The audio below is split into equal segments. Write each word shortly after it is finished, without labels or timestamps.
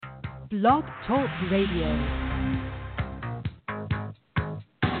Blog Talk Radio.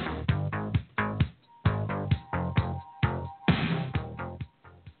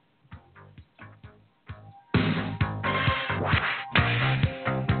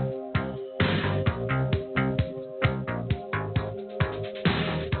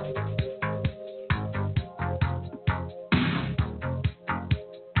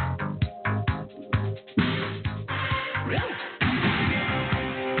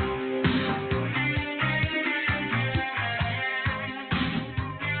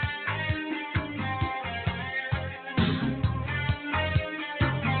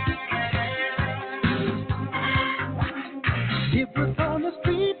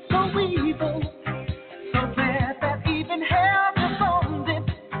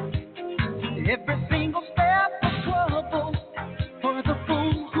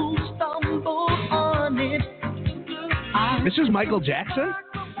 Michael Jackson?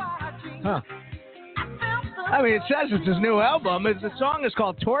 Huh. I mean, it says it's his new album. The song is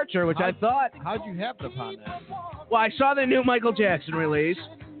called Torture, which I thought... How'd you happen upon that? Well, I saw the new Michael Jackson release,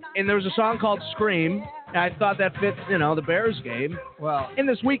 and there was a song called Scream, and I thought that fit, the Bears game. Well... And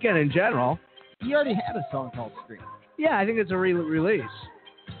this weekend in general. He already had a song called Scream. Yeah, I think it's a release.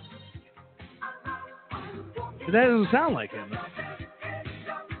 But that doesn't sound like him.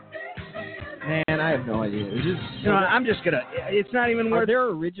 Man, I have no idea. It's just, I'm just gonna. It's not even worth. Are there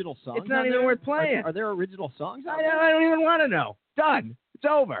original songs? It's not even worth playing. Are there original songs? I don't even want to know. Done. It's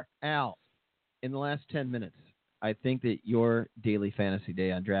over. Al, in the last 10 minutes, I think that your daily fantasy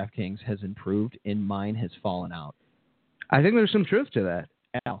day on DraftKings has improved, and mine has fallen out. I think there's some truth to that.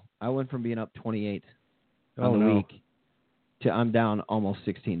 Al, I went from being up 28 on the week to I'm down almost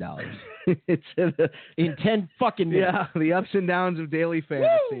 $16. It's in 10 fucking minutes. Yeah, the ups and downs of daily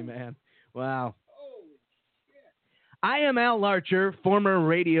fantasy, man. Wow. Holy shit. I am Al Larcher, former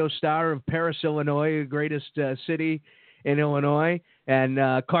radio star of Paris, Illinois, the greatest city in Illinois. And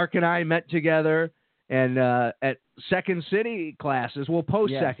Clark and I met together and at Second City classes,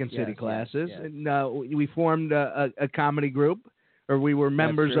 Second City classes. Yes. And we formed a comedy group, or we were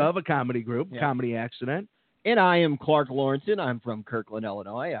members of a comedy group, Comedy Accident. And I am Clark Lawrenson. I'm from Kirkland,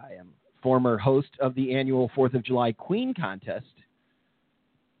 Illinois. I am former host of the annual 4th of July Queen Contest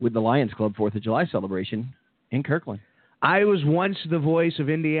with the Lions Club 4th of July celebration in Kirkland. I was once the voice of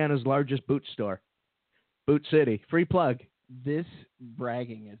Indiana's largest boot store, Boot City. Free plug. This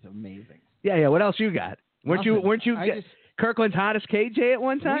bragging is amazing. Yeah. What else you got? Weren't you Kirkland's hottest KJ at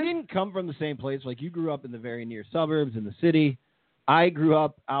one time? We didn't come from the same place. Like, you grew up in the very near suburbs in the city. I grew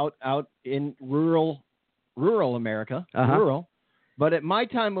up out in rural America. Rural. But at my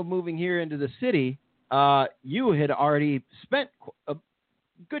time of moving here into the city, you had already spent a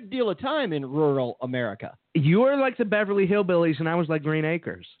good deal of time in rural America. You were like the Beverly Hillbillies, and I was like Green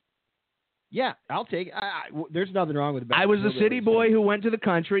Acres. Yeah, I'll take it. There's nothing wrong with the Beverly I was the Hillbillies. city boy who went to the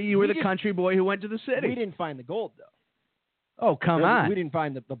country. You were the country boy who went to the city. We didn't find the gold, though. Oh, come on. We didn't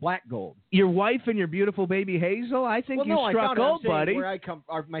find the black gold. Your wife and your beautiful baby Hazel, I think you struck gold, buddy. Where I come,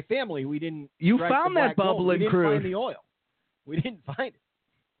 my family, we didn't. You found that bubbling crude. We didn't find the oil. We didn't find it.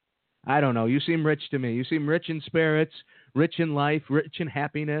 I don't know. You seem rich to me. You seem rich in spirits, rich in life, rich in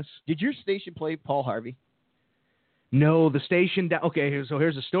happiness. Did your station play Paul Harvey? No, the station. Okay, here's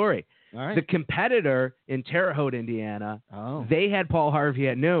a story. All right. The competitor in Terre Haute, Indiana, they had Paul Harvey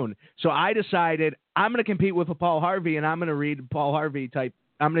at noon. So I decided I'm going to compete with a Paul Harvey, and I'm going to read Paul Harvey type.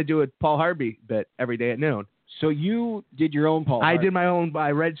 I'm going to do a Paul Harvey bit every day at noon. So you did your own Paul Harvey. I did my own.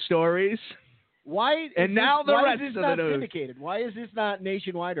 I read stories. Why? And now the rest of the news. Syndicated? Why is this not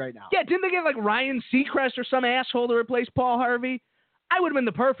nationwide right now? Yeah, didn't they get like Ryan Seacrest or some asshole to replace Paul Harvey? I would have been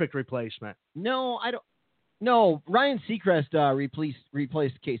the perfect replacement. No, I don't. No, Ryan Seacrest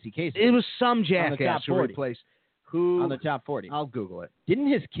replaced Casey Kasem. It was some jackass who replaced on the top 40. I'll Google it.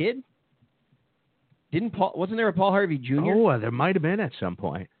 Didn't his kid? Wasn't there a Paul Harvey Jr.? Oh, there might have been at some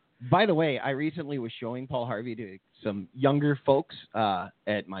point. By the way, I recently was showing Paul Harvey to some younger folks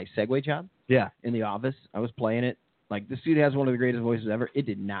at my Segway job. Yeah. In the office. I was playing it. Like, this dude has one of the greatest voices ever. It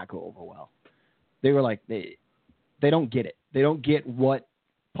did not go over well. They were like, they don't get it. They don't get what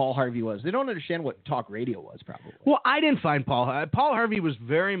Paul Harvey was. They don't understand what talk radio was, probably. Well, I didn't find Paul Harvey was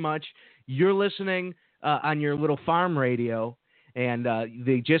very much, you're listening on your little farm radio, and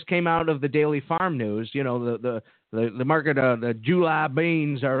they just came out of the Daily Farm News. You know, the market, the July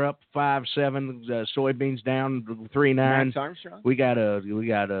beans are up 5.7, soybeans down 3.9. Max Armstrong. We got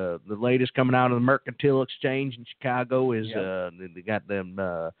the latest coming out of the Mercantile Exchange in Chicago is they got them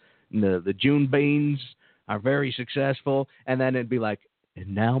the June beans are very successful, and then it'd be like,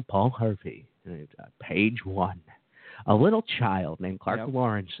 and now Paul Harvey, page 1 A little child named Clark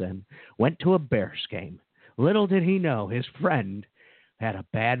Lawrenson went to a Bears game. Little did he know his friend had a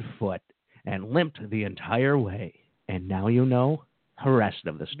bad foot and limped the entire way. And now you know the rest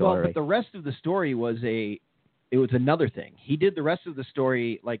of the story. Well, but the rest of the story was another thing. He did the rest of the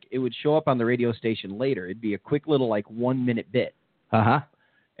story, like it would show up on the radio station later. It'd be a quick little 1 minute bit. Uh-huh.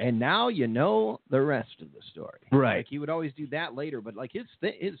 And now you know the rest of the story. Right. Like he would always do that later, but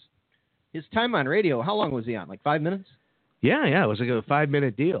his time on radio, how long was he on? 5 minutes? Yeah, it was a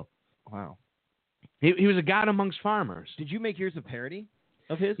 5-minute deal. Wow. He was a god amongst farmers. Did you make yours a parody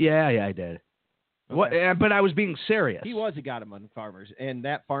of his? Yeah, I did. Okay. But I was being serious. He was a god among farmers, and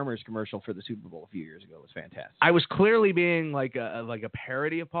that Farmers commercial for the Super Bowl a few years ago was fantastic. I was clearly being like a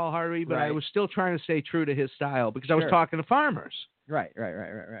parody of Paul Harvey, but I was still trying to stay true to his style because I was talking to farmers. Right.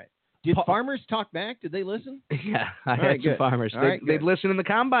 Did farmers talk back? Did they listen? Yeah, I had some farmers. They'd listen in the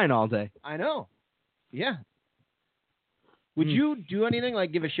combine all day. I know. Yeah. Would you do anything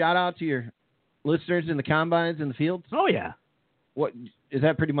like give a shout out to your listeners in the combines in the fields? Oh yeah. What is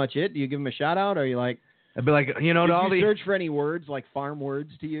that? Pretty much it? Do you give them a shout out, or are you like? I'd be like, did you search for any words like farm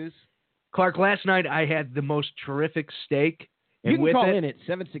words to use? Clark, last night I had the most terrific steak. You can call in at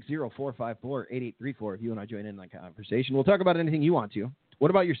 760-454-8834 if you want to join in that conversation. We'll talk about anything you want to.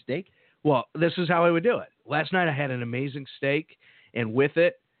 What about your steak? Well, this is how I would do it. Last night I had an amazing steak, and with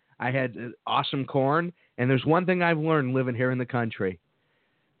it I had awesome corn. And there's one thing I've learned living here in the country.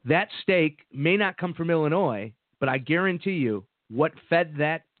 That steak may not come from Illinois, but I guarantee you what fed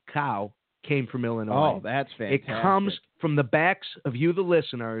that cow came from Illinois. Oh, that's fantastic. It comes from the backs of you, the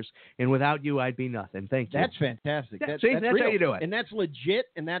listeners, and without you, I'd be nothing. Thank you. That's fantastic. That's real. how you do it. And that's legit,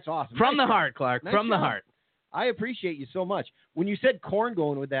 and that's awesome. From the heart, Clark. From the heart. I appreciate you so much. When you said corn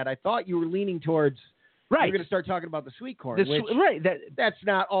going with that, I thought you were leaning towards you're going to start talking about the sweet corn. That's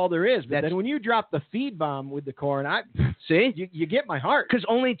not all there is. But then when you drop the feed bomb with the corn, you get my heart. Because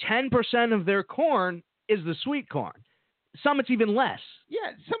only 10% of their corn is the sweet corn. Some it's even less.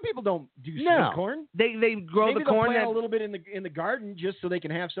 Yeah, some people don't do sweet corn. They grow Maybe the corn. Plant a little bit in the garden just so they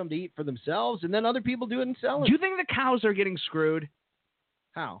can have some to eat for themselves, and then other people do it and sell it. Do you think the cows are getting screwed?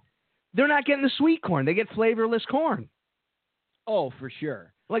 How? They're not getting the sweet corn. They get flavorless corn. Oh, for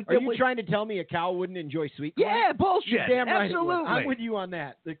sure. Like, are you trying to tell me a cow wouldn't enjoy sweet corn? Yeah, bullshit. You're damn right. Absolutely. I'm with you on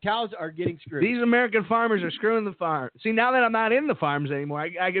that. The cows are getting screwed. These American farmers are screwing the farm. See, now that I'm not in the farms anymore,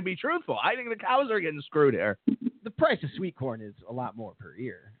 I can be truthful. I think the cows are getting screwed here. The price of sweet corn is a lot more per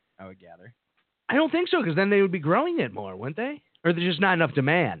ear, I would gather. I don't think so, because then they would be growing it more, wouldn't they? Or there's just not enough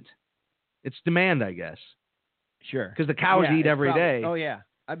demand. It's demand, I guess. Sure. Because the cows eat every day. Oh, yeah.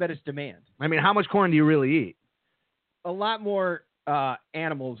 I bet it's demand. I mean, how much corn do you really eat? A lot more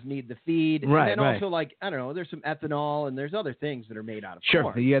animals need the feed. Right, and then also, I don't know, there's some ethanol and there's other things that are made out of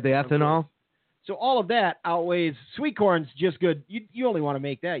corn. Sure. You have the ethanol. So all of that outweighs sweet corn's just good. You only want to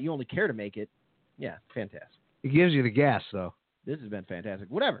make that. You only care to make it. Yeah, fantastic. It gives you the gas, though. This has been fantastic.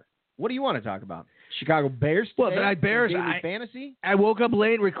 Whatever. What do you want to talk about? Chicago Bears today? Well, the Bears. Fantasy? I woke up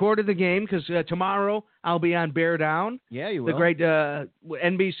late, recorded the game, because tomorrow I'll be on Bear Down. Yeah, you will. The great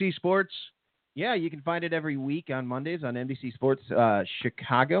NBC Sports. Yeah, you can find it every week on Mondays on NBC Sports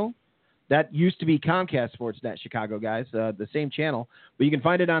Chicago. That used to be Comcast Sportsnet Chicago, guys, the same channel. But you can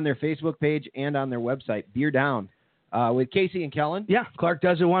find it on their Facebook page and on their website, Beer Down, with Casey and Kellen. Yeah, Clark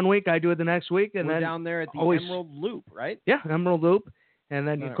does it one week, I do it the next week. And we're then down there at the Emerald Loop, right? Yeah, Emerald Loop. And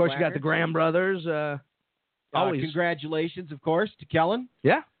then, of course, you got the Graham brothers. Congratulations, of course, to Kellen.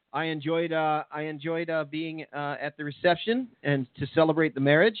 Yeah. I enjoyed being at the reception and to celebrate the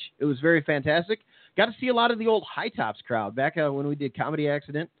marriage. It was very fantastic. Got to see a lot of the old High Tops crowd back when we did Comedy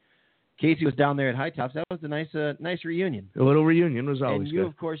Accident. Casey was down there at High Tops. That was a nice reunion. A little reunion was always good. And you, good.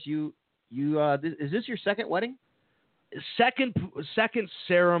 of course, is this your second wedding? Second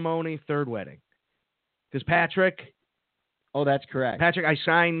ceremony, third wedding. Because Patrick. Oh, that's correct. Patrick, I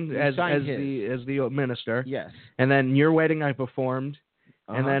signed as the minister. Yes. And then your wedding I performed.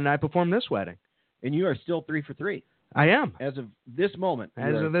 And then I performed this wedding. And you are still 3 for 3. I am. As of this moment.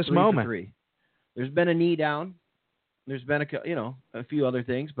 As of this moment. 3 for 3. There's been a knee down. There's been a few other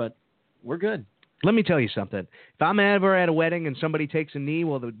things, but we're good. Let me tell you something. If I'm ever at a wedding and somebody takes a knee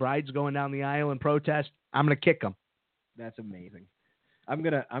while the bride's going down the aisle in protest, I'm going to kick them. That's amazing. I'm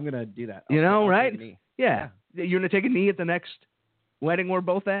gonna do that. Right? Yeah. You're going to take a knee at the next wedding we're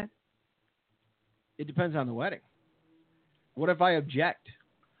both at? It depends on the wedding. What if I object?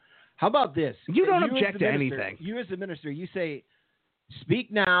 How about this? You don't object to anything. You as the minister, you say,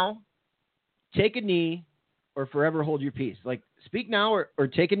 speak now, take a knee, or forever hold your peace. Like, speak now or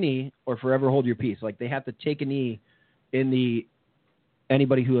take a knee or forever hold your peace. Like, they have to take a knee in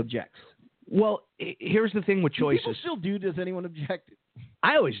anybody who objects. Well, here's the thing with choices. People still do. Does anyone object?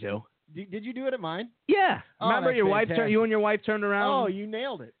 I always do. Did you do it at mine? Yeah. Oh, remember that's you and your wife turned around? Oh, you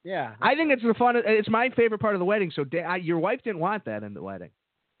nailed it. Yeah. I think it's the fun. It's my favorite part of the wedding. So your wife didn't want that in the wedding.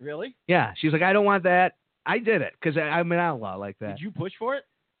 Really? Yeah. She's like, I don't want that. I did it because I'm an outlaw like that. Did you push for it?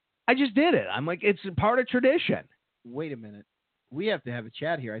 I just did it. I'm like, it's a part of tradition. Wait a minute. We have to have a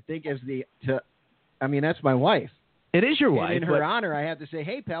chat here. I think that's my wife. It is your wife. And in her honor, I have to say,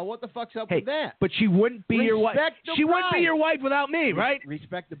 hey, pal, what the fuck's up with that? But she wouldn't be your wife. She bride. wouldn't be your wife without me, right?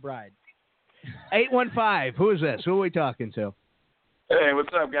 Respect the bride. 815. Who is this? Who are we talking to? Hey, what's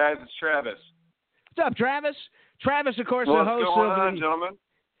up, guys? It's Travis. What's up, Travis? Travis, of course, What's the host going of on, gentlemen?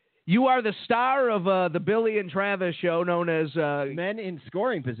 You are the star of the Billy and Travis show, known as Men in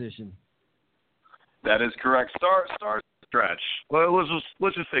Scoring Position. That is correct. Star stretch. Well,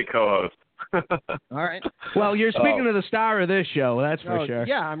 let's just say co-host. All right. Well, you're speaking to the star of this show, that's for sure.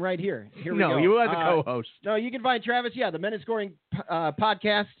 Yeah, I'm right here. Here we go. No, you are the co-host. No, you can find Travis. Yeah, the Men in Scoring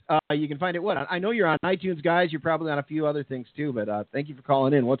podcast. You can find it. I know you're on iTunes, guys. You're probably on a few other things too. But thank you for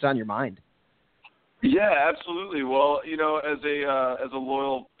calling in. What's on your mind? Yeah, absolutely. Well, as a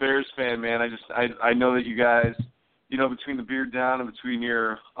loyal Bears fan, man, I know that you guys, between the beard down and between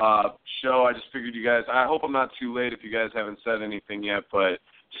your show, I just figured you guys. I hope I'm not too late if you guys haven't said anything yet, but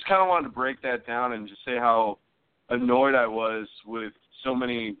just kind of wanted to break that down and just say how annoyed I was with so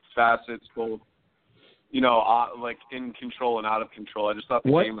many facets, both like in control and out of control. I just thought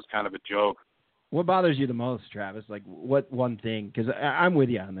the game was kind of a joke. What bothers you the most, Travis? Like, what one thing? Because I'm with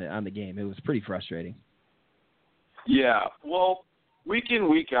you on the game. It was pretty frustrating. Yeah. Well, week in,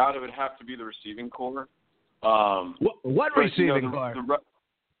 week out, it would have to be the receiving core. What receiving core?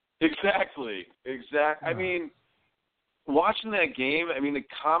 Exactly. I mean, watching that game, the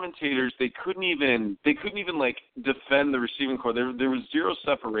commentators they couldn't even like defend the receiving core. There was zero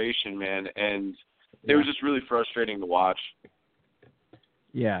separation, man, and it was just really frustrating to watch.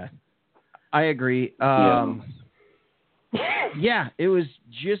 Yeah. I agree. Yeah, it was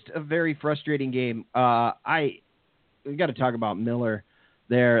just a very frustrating game. We got to talk about Miller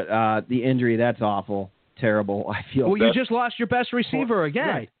there. The injury, that's awful, terrible. I feel. Well, you just lost your best receiver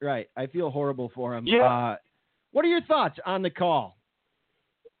again. Right. I feel horrible for him. Yeah. What are your thoughts on the call?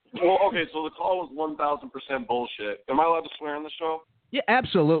 Well, okay, so the call was 1,000% bullshit. Am I allowed to swear on the show? Yeah,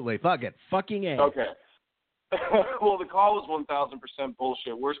 absolutely. Fuck it. Fucking A. Okay. Well, the call was 1,000%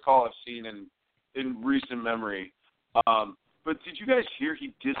 bullshit. Worst call I've seen in recent memory. But did you guys hear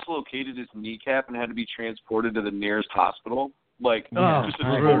he dislocated his kneecap and had to be transported to the nearest hospital? Like, just a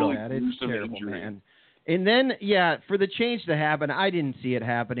totally gruesome injury. Man. And then, for the change to happen, I didn't see it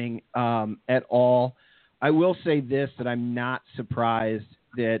happening at all. I will say this, that I'm not surprised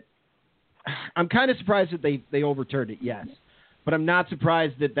that – I'm kind of surprised that they overturned it, yes. But I'm not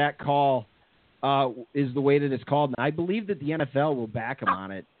surprised that call is the way that it's called. And I believe that the NFL will back him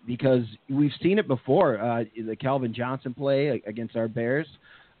on it because we've seen it before, the Calvin Johnson play against our Bears,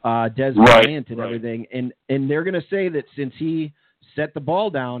 Des Bryant and everything. And they're going to say that since he set the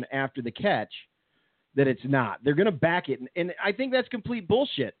ball down after the catch, that it's not. They're going to back it. And I think that's complete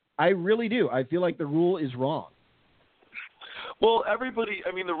bullshit. I really do. I feel like the rule is wrong. Well, everybody,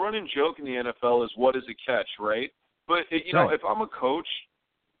 the running joke in the NFL is what is a catch, right? But, if I'm a coach,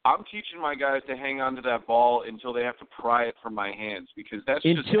 I'm teaching my guys to hang on to that ball until they have to pry it from my hands because that's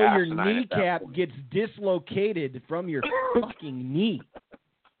just until your kneecap gets dislocated from your fucking knee.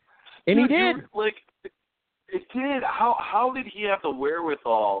 And dude, he did. It did. How did he have the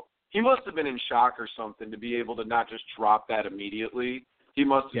wherewithal? He must have been in shock or something to be able to not just drop that immediately. He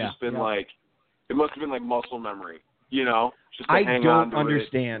must have just been like, it must have been like muscle memory, just to hang on to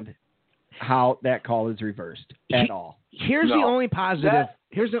understand how that call is reversed at all. Here's the only positive.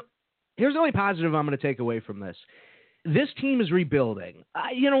 Here's the only positive I'm going to take away from this. This team is rebuilding.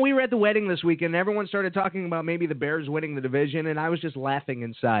 We were at the wedding this weekend. And everyone started talking about maybe the Bears winning the division, and I was just laughing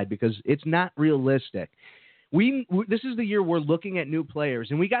inside because it's not realistic. This is the year we're looking at new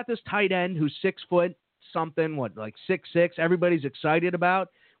players, and we got this tight end who's 6 foot something, like 6'6". Everybody's excited about.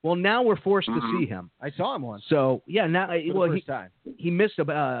 Well, now we're forced to see him. I saw him once. So yeah, now he missed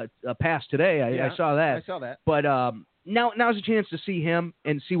a pass today. I saw that. I saw that. But now's a chance to see him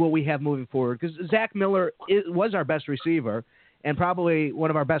and see what we have moving forward because Zach Miller was our best receiver and probably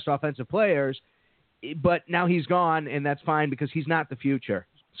one of our best offensive players. But now he's gone, and that's fine because he's not the future.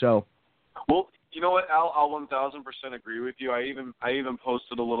 So, well, you know what, Al? I'll 1,000% agree with you. I even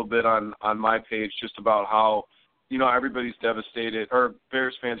posted a little bit on my page just about how, everybody's devastated, or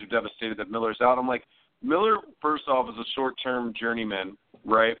Bears fans are devastated that Miller's out. I'm like, Miller, first off, is a short-term journeyman,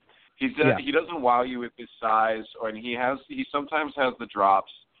 right? He doesn't wow you with his size, and he sometimes has the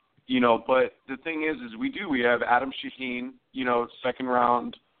drops. But the thing is we have Adam Shaheen,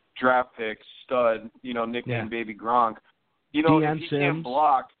 second-round draft pick, stud, nickname Baby Gronk. Deion if he Sims. Can't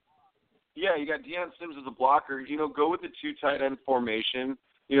block, you got Deion Sims as a blocker. Go with the 2 tight end formation.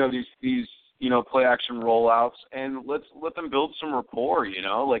 These play action rollouts, and let them build some rapport.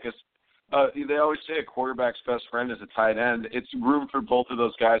 They always say a quarterback's best friend is a tight end. It's room for both of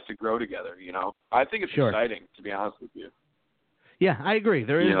those guys to grow together. I think it's exciting, to be honest with you. Yeah, I agree.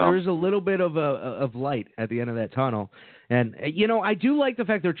 There is a little bit of light at the end of that tunnel. And, I do like the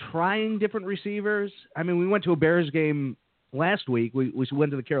fact they're trying different receivers. I mean, we went to a Bears game last week. We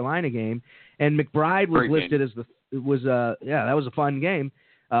went to the Carolina game, and McBride was listed as that was a fun game.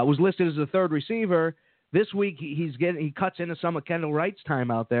 Was listed as the third receiver. This week he cuts into some of Kendall Wright's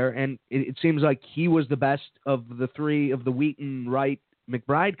time out there, and it seems like he was the best of the 3 of the Wheaton Wright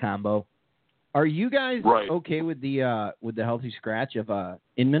McBride combo. Are you guys okay with the healthy scratch of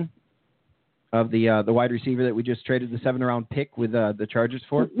Inman, of the wide receiver that we just traded the 7th-round pick with the Chargers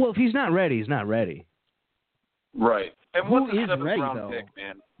for? Well, if he's not ready, he's not ready. Right. And who what's a is ready 7th-round though? pick,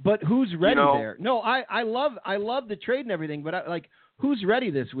 man? But who's ready there? No, I love the trade and everything, but who's ready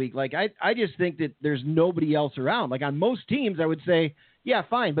this week? I just think that there's nobody else around. Like on most teams, I would say, yeah,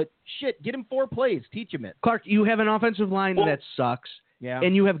 fine, but shit, get him 4 plays, teach him it. Clark, you have an offensive line that sucks. Yeah.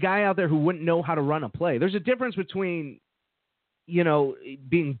 And you have a guy out there who wouldn't know how to run a play. There's a difference between,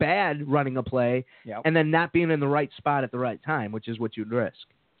 being bad running a play and then not being in the right spot at the right time, which is what you'd risk.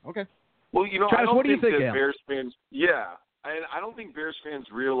 Okay. Well, Travis, I don't what do you think think, that Bears fans I don't think Bears fans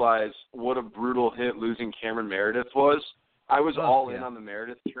realize what a brutal hit losing Cameron Meredith was. I was all in on the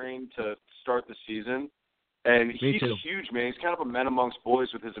Meredith train to start the season. And he's huge, man. He's kind of a man amongst boys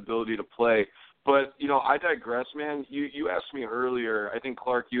with his ability to play. But, I digress, man. You asked me earlier, I think,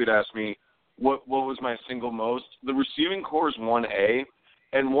 Clark, you had asked me what was my single most. The receiving core is 1A,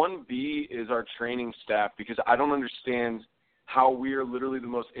 and 1B is our training staff, because I don't understand how we are literally the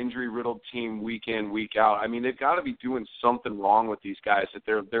most injury-riddled team week in, week out. I mean, they've got to be doing something wrong with these guys, that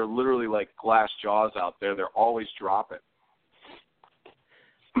they're literally like glass jaws out there. They're always dropping.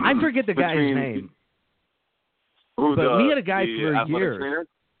 I forget the guy's name. We had a guy for years. Trainer?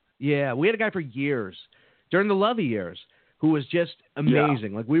 Yeah, we had a guy for years during the Lovey years who was just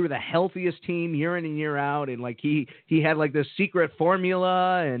amazing. Like, we were the healthiest team year in and year out, and he had this secret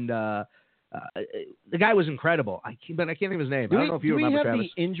formula, and the guy was incredible. But I can't think of his name. I don't know if you remember, Travis. Do we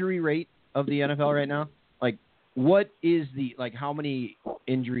have the injury rate of the NFL right now? What is how many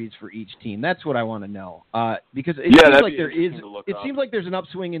injuries for each team? That's what I want to know. Because it seems like it seems like there's an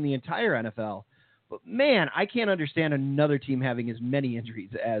upswing in the entire NFL. But, man, I can't understand another team having as many injuries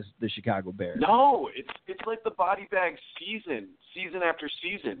as the Chicago Bears. No, it's like the body bag season after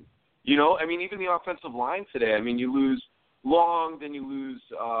season. I mean, even the offensive line today. I mean, you lose Long, then you lose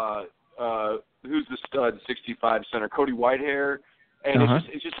who's the stud, 65 center, Cody Whitehair, and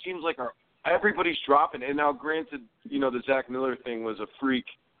it just seems like everybody's dropping. And now, granted, the Zach Miller thing was a freak,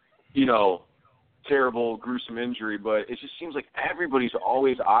 terrible, gruesome injury, but it just seems like everybody's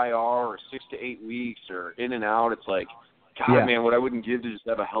always IR or 6 to 8 weeks or in and out. It's like, God, man, what I wouldn't give to just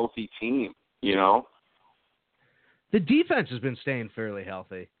have a healthy team, The defense has been staying fairly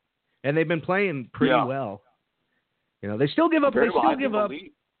healthy, and they've been playing pretty well. They still give up.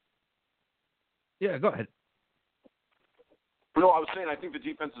 Elite. Yeah, go ahead. No, I was saying I think the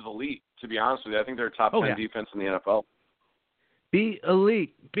defense is elite, to be honest with you. I think they're a top 10 defense in the NFL. Be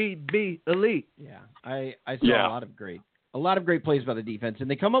elite. Be elite. Yeah, I saw a lot of great plays by the defense, and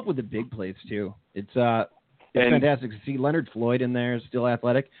they come up with the big plays too. It's fantastic to see Leonard Floyd in there, still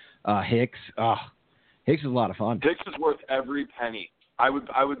athletic. Hicks, Hicks is a lot of fun. Hicks is worth every penny. I would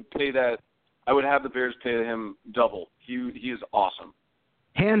pay that. I would have the Bears pay him double. He is awesome.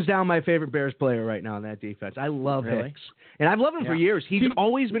 Hands down, my favorite Bears player right now in that defense. I love Hicks, and I've loved him for years. He's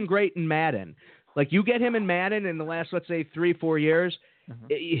always been great in Madden. Like, you get him in Madden in the last, let's say, 3-4 years.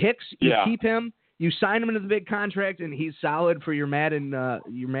 Hicks, you keep him, you sign him into the big contract, and he's solid for your Madden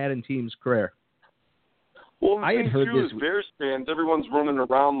team's career. Well, I had heard this. As Bears fans, everyone's running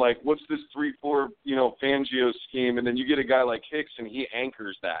around like, what's this 3-4, Fangio scheme? And then you get a guy like Hicks, and he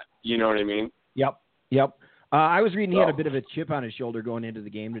anchors that. You know what I mean? Yep. I was reading he had a bit of a chip on his shoulder going into the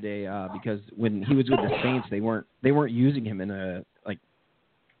game today because when he was with the Saints, they weren't using him in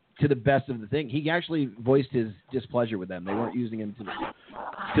to the best of the thing. He actually voiced his displeasure with them. They weren't using him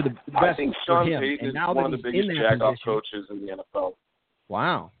to the best I think Sean for him. Payton and now is one of the biggest jack-off position, coaches in the NFL.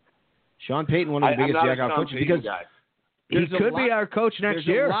 Wow. Sean Payton, one of the biggest jack-off coaches. Because he could be our coach next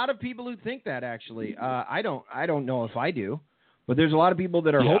year. There's a lot of people who think that, actually. I don't know if I do, but there's a lot of people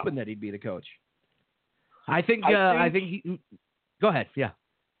that are hoping that he'd be the coach. I think he, go ahead. Yeah.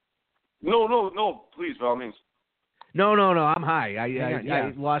 No. Please, by all means. No. I'm high.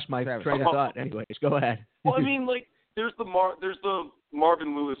 I lost my Travis. train of thought. Anyways, go ahead. Well, I mean, like, there's the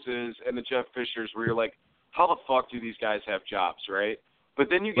Marvin Lewis's and the Jeff Fishers where you're like, how the fuck do these guys have jobs, right? But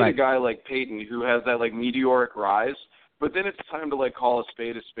then you get a guy like Peyton who has that, like, meteoric rise. But then it's time to, like, call a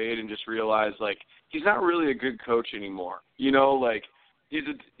spade and just realize, like, he's not really a good coach anymore. You know, like, you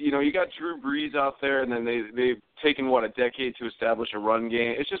got Drew Brees out there, and then they've taken, a decade to establish a run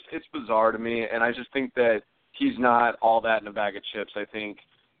game. It's bizarre to me, and I just think that he's not all that in a bag of chips. I think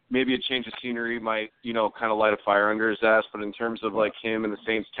maybe a change of scenery might, kind of light a fire under his ass. But in terms of, like, him and the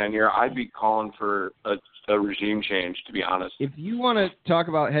Saints' tenure, I'd be calling for a regime change, to be honest. If you want to talk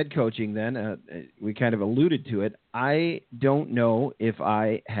about head coaching, then we kind of alluded to it. I don't know if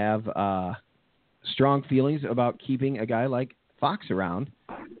I have strong feelings about keeping a guy like Fox around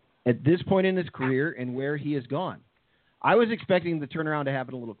at this point in his career and where he has gone. I was expecting the turnaround to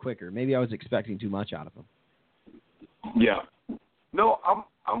happen a little quicker. Maybe I was expecting too much out of him. Yeah. No,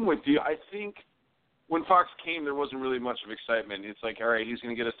 I'm with you. I think when Fox came, there wasn't really much of excitement. It's like, all right, he's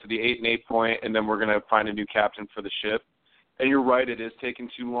going to get us to the 8-8 point, and then we're going to find a new captain for the ship. And you're right, it is taking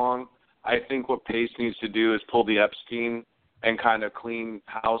too long. I think what Pace needs to do is pull the Epstein and kind of clean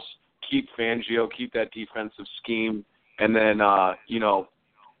house, keep Fangio, keep that defensive scheme, and then,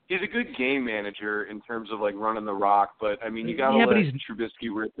 he's a good game manager in terms of, like, running the rock. But, I mean, you got to let Trubisky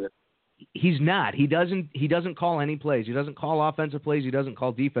rip it. He's not. He doesn't call any plays. He doesn't call offensive plays. He doesn't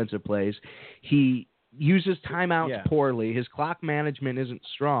call defensive plays. He uses timeouts poorly. His clock management isn't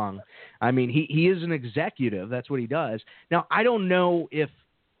strong. I mean, he is an executive. That's what he does. Now, I don't know if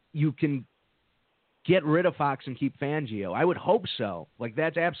you can get rid of Fox and keep Fangio. I would hope so. Like,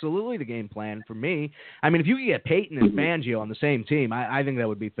 that's absolutely the game plan for me. I mean, if you could get Peyton and Fangio on the same team, I think that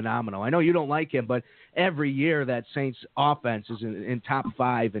would be phenomenal. I know you don't like him, but every year that Saints offense is in top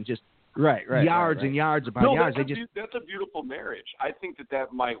 5 and just yards and yards upon yards. That's a beautiful marriage. I think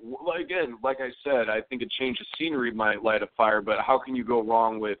that might, again, like I said, I think a change of scenery might light a fire, but how can you go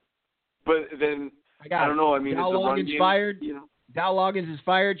wrong with, but then, I don't know, I mean, Dow Loggins fired. Dow Loggins is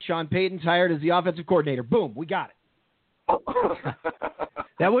fired. Sean Payton's hired as the offensive coordinator. Boom, we got it.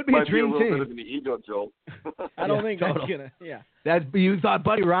 That would be a dream team. Bit of an ego jolt. I don't think that's gonna. Yeah. You thought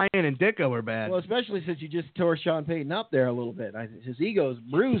Buddy Ryan and Dicko were bad. Well, especially since you just tore Sean Payton up there a little bit. His ego's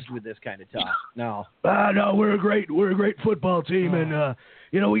bruised with this kind of talk. No. No, we're a great football team, and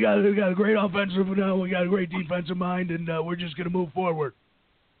we got a great offensive. We got a great defensive mind, and we're just gonna move forward.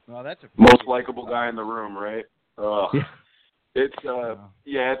 Well, that's a most likable guy in the room, right? Yeah. It's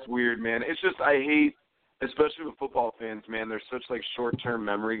it's weird, man. It's just I hate, especially with football fans, man. They're such like short-term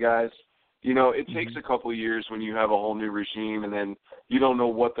memory guys. It takes a couple of years when you have a whole new regime, and then you don't know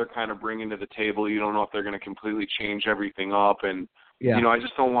what they're kind of bringing to the table. You don't know if they're going to completely change everything up, and I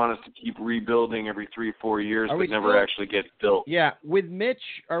just don't want us to keep rebuilding every 3 or 4 years, but never actually get built. Yeah, with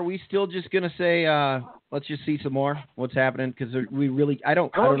Mitch, are we still just going to say, let's just see some more? What's happening? Because I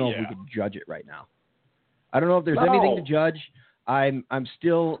don't know if we can judge it right now. I don't know if there's anything to judge. I'm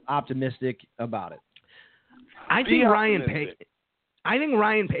still optimistic about it. I think Ryan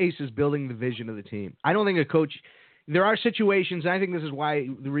Pace is building the vision of the team. I don't think a coach – there are situations, and I think this is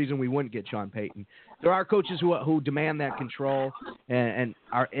the reason we wouldn't get Sean Payton. There are coaches who demand that control and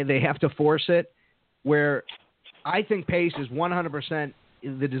they have to force it, where I think Pace is 100%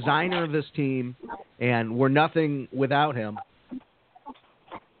 the designer of this team, and we're nothing without him.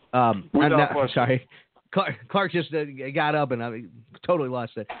 Sorry. Clark just got up and I totally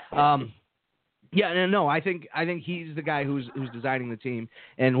lost it. I think he's the guy who's designing the team,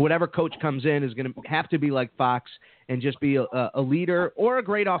 and whatever coach comes in is going to have to be like Fox and just be a leader or a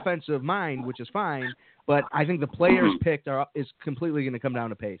great offensive mind, which is fine. But I think the players picked is completely going to come down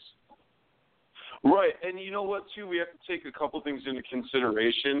to Pace. Right, and you know what, too? We have to take a couple things into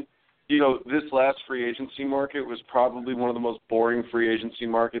consideration. This last free agency market was probably one of the most boring free agency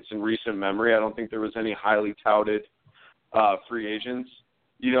markets in recent memory. I don't think there was any highly touted free agents,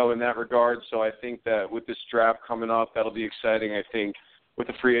 in that regard. So I think that with this draft coming up, that'll be exciting. I think with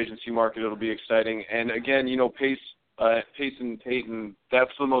the free agency market, it'll be exciting. And again, Pace and Peyton,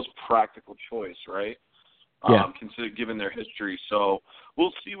 that's the most practical choice, right? Given their history. So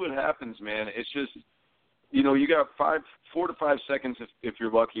we'll see what happens, man. It's just, you got 4 to 5 seconds if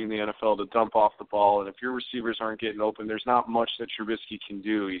you're lucky in the NFL to dump off the ball, and if your receivers aren't getting open, there's not much that Trubisky can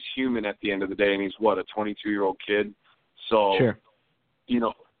do. He's human at the end of the day, and he's a 22-year-old kid. So, sure.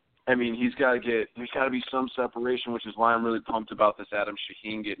 There's got to be some separation, which is why I'm really pumped about this Adam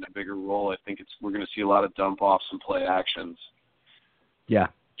Shaheen getting a bigger role. I think we're going to see a lot of dump offs and play actions. Yeah.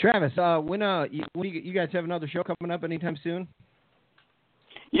 Travis, when you guys have another show coming up anytime soon?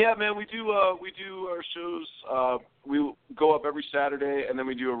 Yeah, man, we do our shows. We go up every Saturday, and then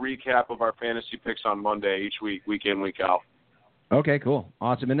we do a recap of our fantasy picks on Monday each week in, week out. Okay, cool.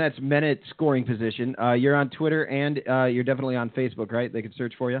 Awesome. And that's Men at Scoring Position. You're on Twitter, and you're definitely on Facebook, right? They can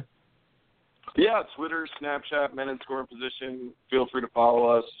search for you? Yeah, Twitter, Snapchat, Men in Scoring Position. Feel free to follow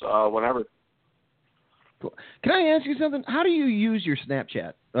us whenever. Cool. Can I ask you something? How do you use your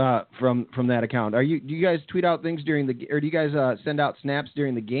Snapchat from that account? Do you guys tweet out things or do you guys send out snaps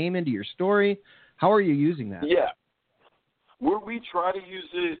during the game into your story? How are you using that? Yeah. We try to use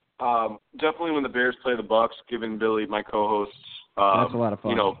it definitely when the Bears play the Bucs, giving Billy, my co-host, that's a lot of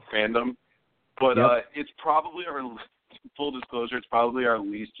fun. Fandom. But Yep. it's probably full disclosure, it's probably our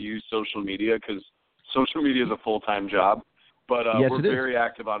least used social media because social media is a full-time job. But Yes, we're very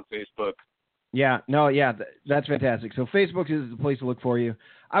active on Facebook. Yeah, that's fantastic. So Facebook is the place to look for you.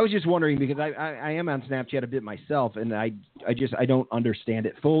 I was just wondering because I am on Snapchat a bit myself, and I don't understand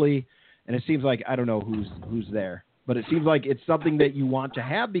it fully, and it seems like I don't know who's there, but it seems like it's something that you want to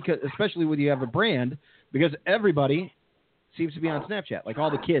have because especially when you have a brand, because everybody seems to be on Snapchat, like all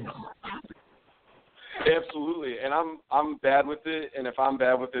the kids. Absolutely, and I'm bad with it, and if I'm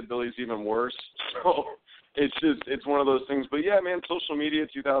bad with it, Billy's even worse. So. It's one of those things. But, yeah, man, social media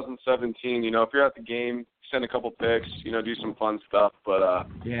 2017, if you're at the game, send a couple pics, do some fun stuff. But,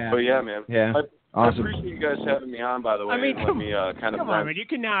 yeah, man. Yeah. I Awesome. appreciate you guys having me on, by the way. I mean, let me kind of come on, man. You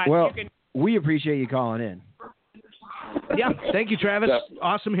cannot. Well, we appreciate you calling in. Yeah, thank you, Travis. Yeah.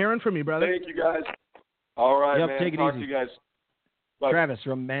 Awesome hearing from you, brother. Thank you, guys. All right, Yep, man. take it Talk easy. to you guys. Bye. Travis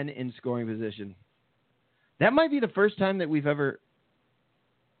from Men in Scoring Position. That might be the first time that we've ever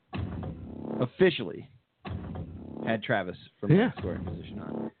officially had Travis from Men in Scoring Position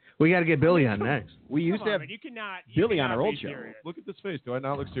on. We got to get Billy on next. We used to have man. You cannot. Billy on our old show. Serious. Look at this face. Do I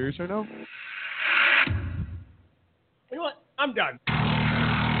not look serious right now? You know what? I'm done.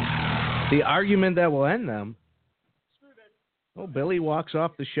 The argument that will end them. Oh, Billy walks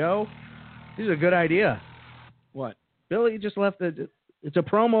off the show. This is a good idea. What? Billy just left it's a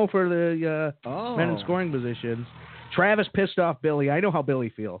promo for the Men in Scoring Positions. Travis pissed off Billy. I know how Billy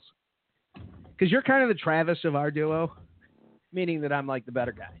feels. Because you're kind of the Travis of our duo. Meaning that I'm like the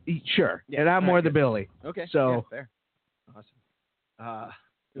better guy. Sure. Yeah, and I'm more the Billy. Okay. So, yeah, fair. Awesome.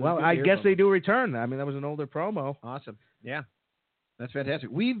 well, I guess they do return. I mean, that was an older promo. Awesome. Yeah. That's fantastic.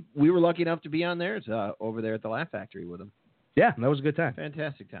 We were lucky enough to be on theirs over there at the Laugh Factory with them. Yeah, that was a good time.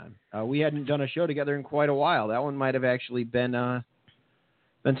 Fantastic time. We hadn't done a show together in quite a while. That one might have actually been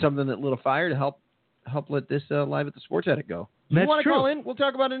something that lit a fire to help let this Live at the Sports Attic go. If you want to call in, we'll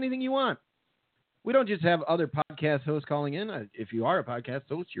talk about anything you want. We don't just have other podcast hosts calling in. If you are a podcast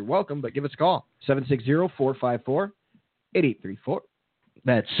host, you're welcome, but give us a call. 760-454-8834.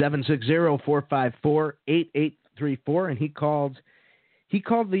 That's 760-454-8834, and he called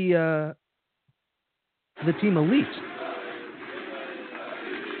the team Elite.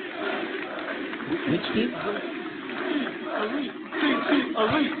 Which team?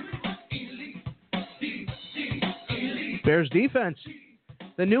 Elite. Bears defense.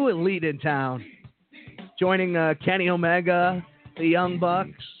 The new Elite in town. Joining Kenny Omega, the Young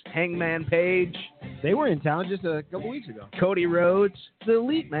Bucks, Hangman Page. They were in town just a couple weeks ago. Cody Rhodes. The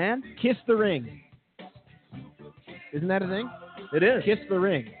Elite, man. Kiss the Ring. Isn't that a thing? It is. Kiss the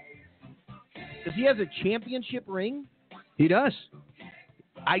Ring. Does he have a championship ring? He does.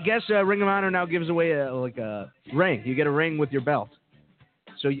 I guess Ring of Honor now gives away a ring. You get a ring with your belt.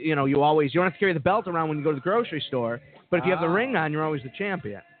 So, you don't have to carry the belt around when you go to the grocery store. But if you have the ring on, you're always the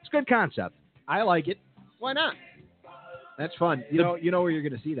champion. It's a good concept. I like it. Why not? That's fun. You know where you're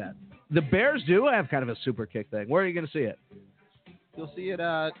going to see that. The Bears do have kind of a super kick thing. Where are you going to see it? You'll see it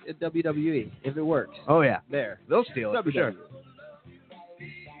at WWE, if it works. Oh, yeah. There. They'll steal it, for sure.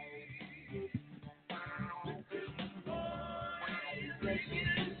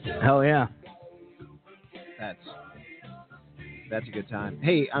 Hell yeah. That's a good time.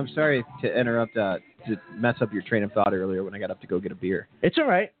 Hey, I'm sorry to interrupt, to mess up your train of thought earlier when I got up to go get a beer. It's all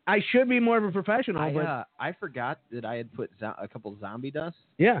right. I should be more of a professional. I forgot that I had put a couple zombie dusts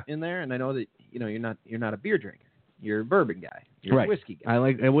in there, and I know that you're not a beer drinker. You're a bourbon guy. You're a whiskey guy. I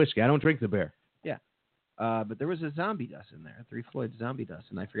like a whiskey. I don't drink the beer. Yeah. But there was a zombie dust in there, 3 Floyd zombie dust,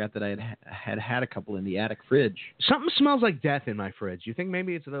 and I forgot that I had a couple in the attic fridge. Something smells like death in my fridge. You think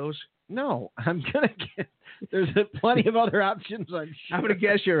maybe it's those? No, I'm gonna get. There's plenty of other options. I'm sure. I'm gonna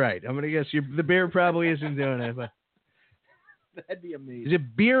guess you're right. I'm gonna guess the beer probably isn't doing it. But that'd be amazing. Is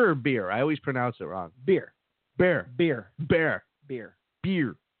it beer or beer? I always pronounce it wrong. Beer. Beer. Beer. Beer. Beer.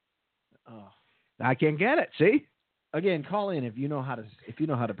 Beer. Oh, I can't get it. See? Again, call in if you know how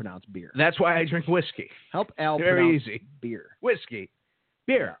to pronounce beer. That's why I drink whiskey. Help Al Very pronounce easy. Beer. Whiskey.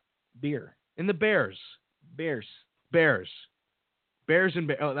 Beer. Beer. And the Bears. Bears. Bears and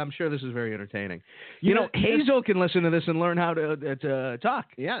Bears. Oh, I'm sure this is very entertaining. You know, Hazel can listen to this and learn how to talk.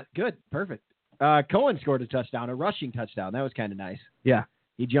 Yeah, good. Perfect. Cohen scored a touchdown, a rushing touchdown. That was kind of nice. Yeah.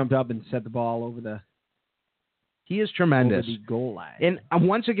 He jumped up and set the ball over the He is tremendous. Over the goal line. And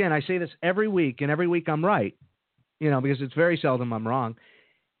once again, I say this every week, and every week I'm right, because it's very seldom I'm wrong.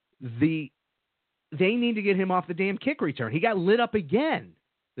 They need to get him off the damn kick return. He got lit up again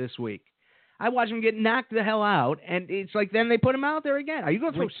this week. I watched him get knocked the hell out, and it's like then they put him out there again. Are you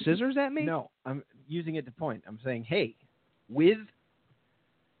going to throw scissors at me? No, I'm using it to point. I'm saying, hey,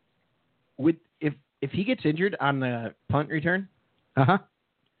 if he gets injured on the punt return,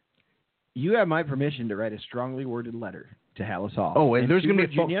 you have my permission to write a strongly worded letter to Hallis Hall. Oh, and there's going to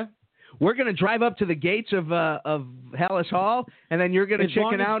be Virginia. We're going to drive up to the gates of Hallis Hall, and then you're going to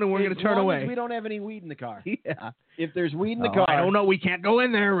chicken out, and we're going to turn away. As we don't have any weed in the car. Yeah. If there's weed in the car, I don't know. We can't go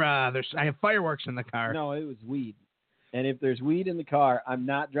in there. I have fireworks in the car. No, it was weed. And if there's weed in the car, I'm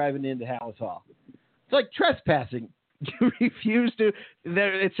not driving into Hallis Hall. It's like trespassing. You refuse to.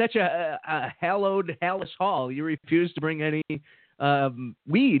 It's such a hallowed Hallis Hall. You refuse to bring any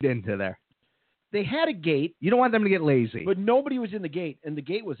weed into there. They had a gate. You don't want them to get lazy. But nobody was in the gate, and the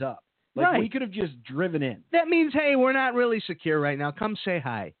gate was up. We could have just driven in. That means, hey, we're not really secure right now. Come say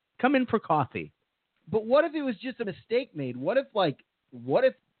hi. Come in for coffee. But what if it was just a mistake made? What if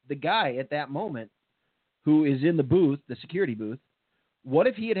the guy at that moment who is in the booth, the security booth, what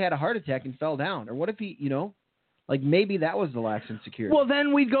if he had a heart attack and fell down? Or what if he, maybe that was the lax in security. Well,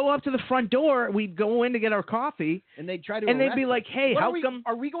 then we'd go up to the front door. We'd go in to get our coffee. And they'd try to And they'd be him. like, hey, how come?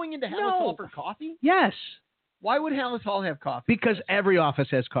 Are we going into Hallis Hall for coffee? Yes. Why would Hallis Hall have coffee? Because every office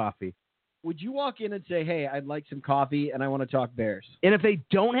has coffee. Would you walk in and say, hey, I'd like some coffee and I want to talk Bears? And if they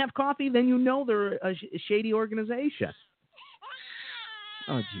don't have coffee, then they're a shady organization.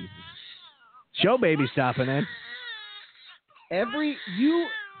 Oh, Jesus. Show baby stopping in.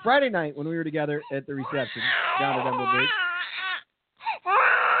 Friday night when we were together at the reception down at Emerald Lake,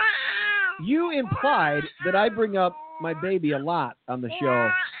 you implied that I bring up my baby a lot on the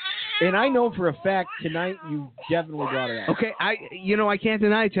show. And I know for a fact tonight you definitely brought it up. Okay, I can't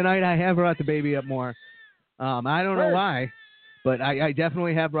deny tonight I have brought the baby up more. I don't know why, but I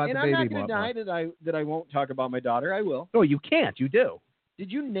definitely have brought the baby more. And I'm not going to deny that I won't talk about my daughter. I will. No, you can't. You do.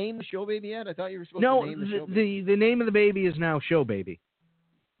 Did you name the show baby yet? I thought you were supposed to name the show baby. The name of the baby is now Show Baby.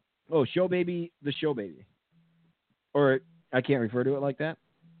 Oh, Show Baby, the Show Baby. Or I can't refer to it like that?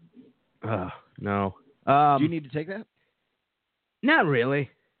 No. Do you need to take that? Not really.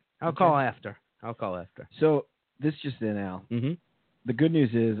 I'll call after. So this just in, Al. Mm-hmm. The good news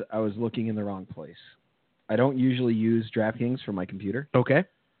is I was looking in the wrong place. I don't usually use DraftKings for my computer. Okay.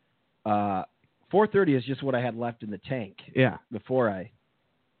 430 is just what I had left in the tank. Yeah. Before I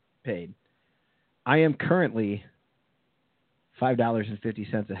paid. I am currently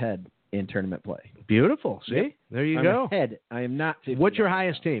 $5.50 ahead in tournament play. Beautiful. See? Yep. There you go. Ahead. I am not 50. What's your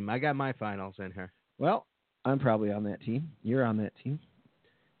highest team? I got my finals in here. Well, I'm probably on that team. You're on that team.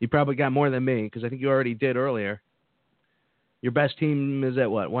 You probably got more than me because I think you already did earlier. Your best team is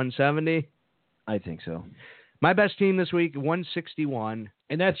at what, 170? I think so. My best team this week, 161.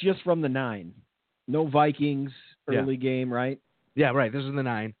 And that's just from the 9. No Vikings early game, right? Yeah, right. This is the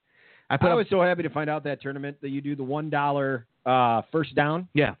 9. I was so happy to find out that tournament that you do the $1 first down.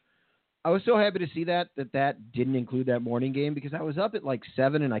 Yeah. I was so happy to see that didn't include that morning game because I was up at like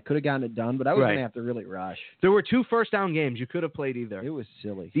 7 and I could have gotten it done, but I was going to have to really rush. There were 2 first down games. You could have played either. It was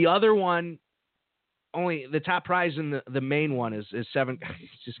silly. The other one, only the top prize in the main one is 7. He's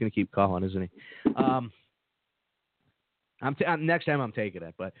just going to keep calling, isn't he? Next time I'm taking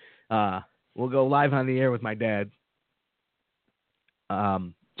it, but we'll go live on the air with my dad.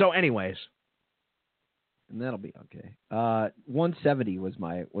 So anyways. And that'll be okay. 170 was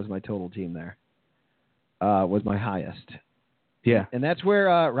my total team there. Was my highest. Yeah. And that's where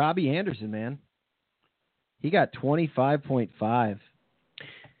Robbie Anderson, man. He got 25.5.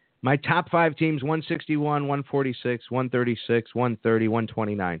 My top 5 teams, 161, 146, 136, 130,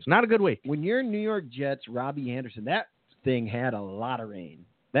 129. It's not a good week. When you're New York Jets, Robbie Anderson, that thing had a lot of rain.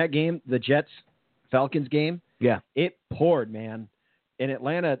 That game, the Jets-Falcons game, it poured, man. In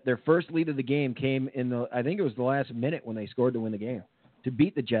Atlanta, their first lead of the game came I think it was the last minute when they scored to win the game to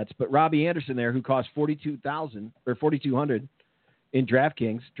beat the Jets. But Robbie Anderson there, who cost $4,200 in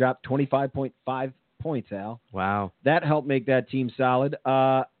DraftKings, dropped 25.5 points, Al. Wow. That helped make that team solid.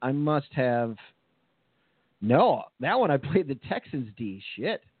 I must have no. That one I played the Texans D.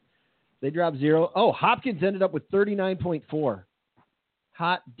 Shit. They dropped 0. Oh, Hopkins ended up with 39.4.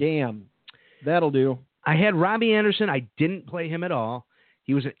 Hot damn. That'll do. I had Robbie Anderson. I didn't play him at all.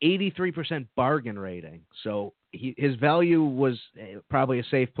 He was an 83% bargain rating, so his value was probably a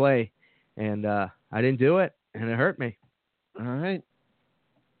safe play, and I didn't do it, and it hurt me. All right.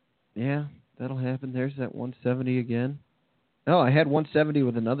 Yeah, that'll happen. There's that 170 again. Oh, I had 170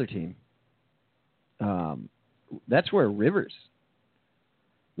 with another team. That's where Rivers.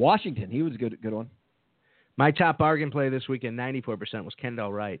 Washington, he was a good one. My top bargain play this weekend, 94%, was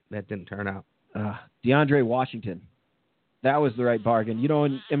Kendall Wright. That didn't turn out. DeAndre Washington. That was the right bargain. You know,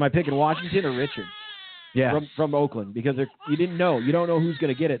 am I picking Washington or Richard? Yeah. From Oakland, because you didn't know. You don't know who's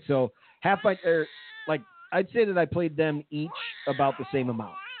going to get it. So I'd say that I played them each about the same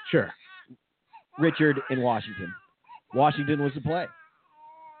amount. Sure. Richard and Washington. Washington was the play.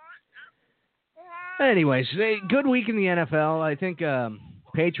 Anyways, good week in the NFL. I think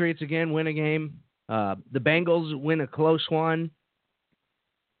Patriots again win a game. The Bengals win a close one.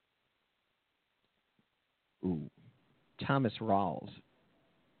 Ooh. Thomas Rawls.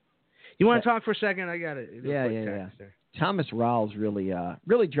 You want to talk for a second? I got it. Yeah. Thomas Rawls really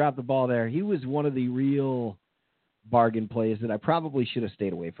dropped the ball there. He was one of the real bargain plays that I probably should have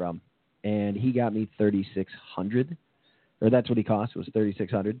stayed away from. And he got me $3,600. Or that's what he cost, was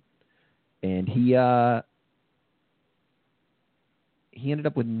 $3,600. And he ended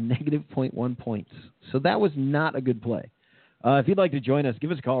up with negative 0.1 points. So that was not a good play. If you'd like to join us,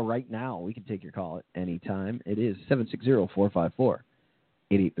 give us a call right now. We can take your call at any time. It is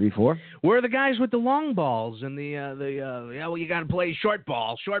 760-454-8834. We're the guys with the long balls and you got to play short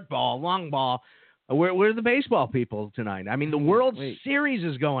ball, long ball. We're the baseball people tonight. I mean, the World Series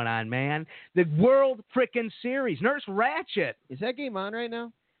is going on, man. The World frickin' Series. Nurse Ratched. Is that game on right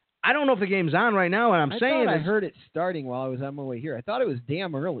now? I don't know if the game's on right now. And I heard it starting while I was on my way here. I thought it was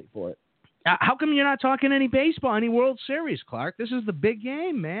damn early for it. How come you're not talking any baseball, any World Series, Clark? This is the big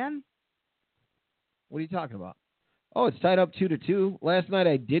game, man. What are you talking about? Oh, it's tied up 2-2. Last night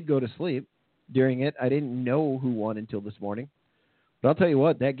I did go to sleep during it. I didn't know who won until this morning. But I'll tell you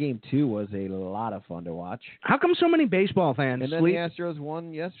what, that game 2 was a lot of fun to watch. How come so many baseball fans sleep? And then the Astros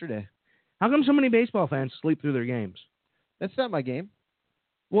won yesterday. How come so many baseball fans sleep through their games? That's not my game.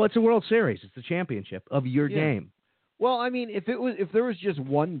 Well, it's a World Series. It's the championship of your game. Well, I mean, if there was just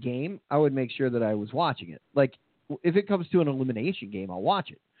one game, I would make sure that I was watching it. Like, if it comes to an elimination game, I'll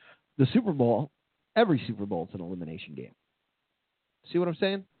watch it. The Super Bowl, every Super Bowl is an elimination game. See what I'm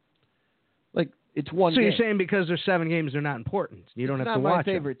saying? Like, it's one game. So you're saying because there's 7 games, they're not important. You don't have to watch them. It's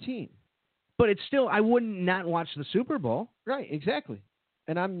not my favorite team. But it's still, I wouldn't not watch the Super Bowl. Right, exactly.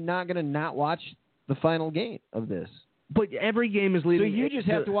 And I'm not going to not watch the final game of this. But every game is leading. So you just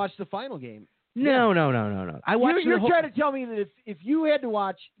have to watch the final game. No. I watch. You're trying to tell me that if you had to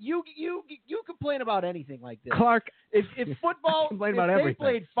watch, you complain about anything like this. Clark, if football, complain about everything. They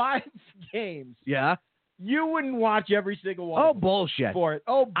played 5 games. Yeah. You wouldn't watch every single one. Oh, bullshit. For it.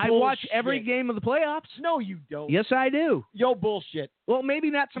 Oh, bullshit. I watch every game of the playoffs. No, you don't. Yes, I do. Yo, bullshit. Well, maybe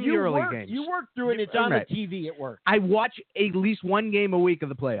not some of the early games. You work through it. It's on the TV at work. I watch at least one game a week of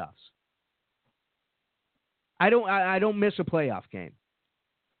the playoffs. I don't miss a playoff game.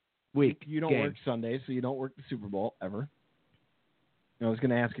 You don't work Sundays, so you don't work the Super Bowl ever. I was going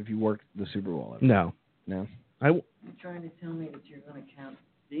to ask if you worked the Super Bowl ever. No. You're trying to tell me that you're going to count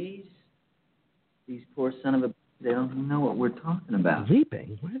these poor son of a... They don't even know what we're talking about.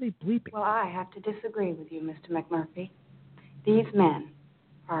 Bleeping? Why are they bleeping? Well, I have to disagree with you, Mr. McMurphy. These men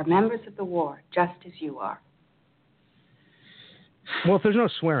are members of the war, just as you are. Well, if there's no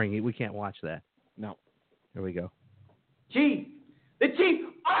swearing, we can't watch that. No. There we go. Chief! The chief!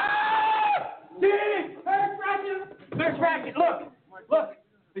 Ah! Chief! Nurse Ratched, look!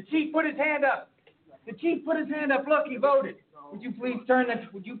 The chief put his hand up. Look, he voted. Would you please turn the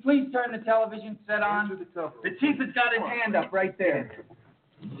television set on? The chief has got his hand up right there.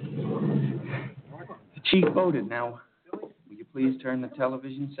 The chief voted. Now, will you please turn the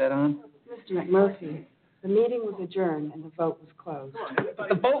television set on? Mr. McMurphy, the meeting was adjourned and the vote was closed. But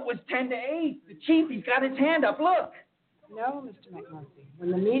the vote was 10-8. The chief, he's got his hand up. Look. No, Mr. McMurphy.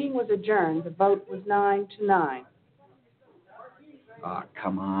 When the meeting was adjourned, the vote was 9-9. Oh,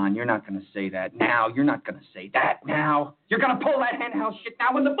 come on. You're not going to say that now. You're going to pull that henhouse shit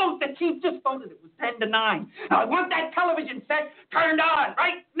now. When the vote, the chief just voted, it was 10-9. Now, I want that television set turned on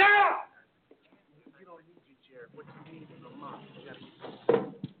right now. You don't need your chair. What you need is a mop.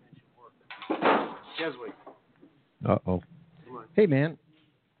 Jesuit. Uh-oh. Hey, man.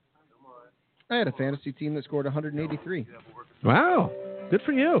 I had a fantasy team that scored 183. Wow. Good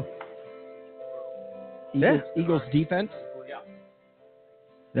for you. Eagles defense.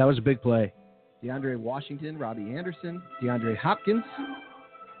 That was a big play. DeAndre Washington, Robbie Anderson, DeAndre Hopkins,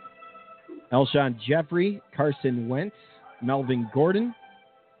 Alshon Jeffrey, Carson Wentz, Melvin Gordon,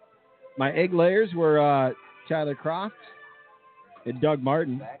 My egg layers were Tyler Croft and Doug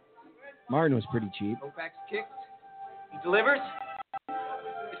Martin. Martin was pretty cheap. Koufax kicks. He delivers.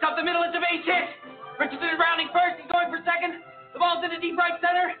 It's up the middle. It's a base hit. Richardson is rounding first. He's going for second. The ball's in the deep right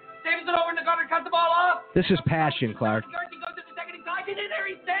center. Davidson over in the gutter. Cut the ball off. This is passion, Clark. He goes to the second. He glides in there.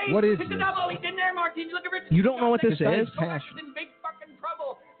 He stays. What is it's this? a double. He's in there, Martin. Look at Richardson. You don't know what this is? Koufax is in big fucking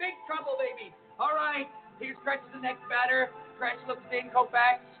trouble. Big trouble, baby. All right. Here's Kretsch, the next batter. Kretsch looks in.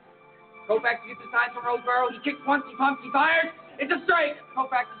 Koufax gets the signs from Roseboro. He kicks once. He pumps. He fires. It's a strike.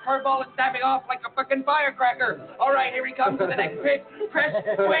 Koufax's curveball is snapping off like a fucking firecracker. All right, here he comes to the next pitch.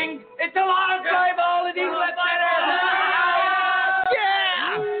 Kretsch swings. It's a long fly ball, and he's left center.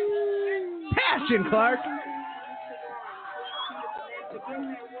 Yeah! Passion, Clark.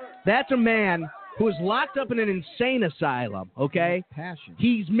 That's a man who is locked up in an insane asylum, okay? Passion.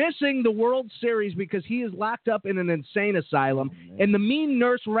 He's missing the World Series because he is locked up in an insane asylum, and the mean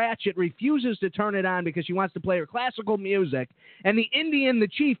nurse Ratchet refuses to turn it on because she wants to play her classical music. And the Indian, the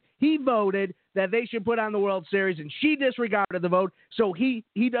chief, he voted that they should put on the World Series, and she disregarded the vote, so he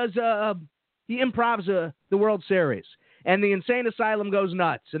improvs the World Series. And the insane asylum goes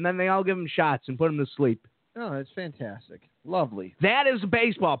nuts, and then they all give him shots and put him to sleep. Oh, that's fantastic. Lovely. That is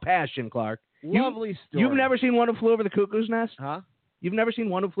baseball passion, Clark. Lovely story. You've never seen One Who Flew Over the Cuckoo's Nest? Huh? You've never seen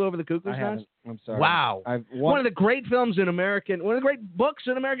One Who Flew Over the Cuckoo's I Nest? haven't. I'm sorry. Wow. One of the great films in American, one of the great books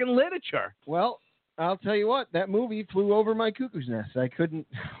in American literature. Well, I'll tell you what, that movie flew over my cuckoo's nest. I couldn't.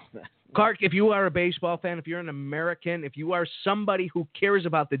 Clark, if you are a baseball fan, if you're an American, if you are somebody who cares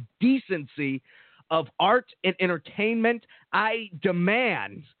about the decency of art and entertainment, I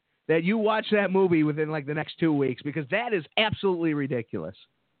demand that you watch that movie within like the next 2 weeks because that is absolutely ridiculous.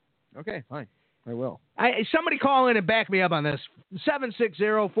 Okay, fine. I will. Somebody call in and back me up on this.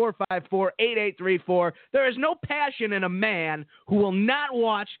 760-454-8834. There is no passion in a man who will not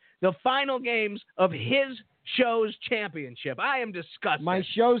watch the final games of his show's championship. I am disgusted. My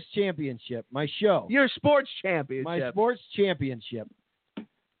show's championship. My show. Your sports championship. My sports championship.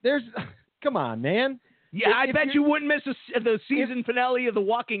 Come on, man. Yeah, I bet you wouldn't miss the season finale of The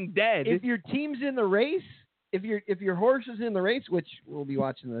Walking Dead. If your team's in the race, if your horse is in the race, which we'll be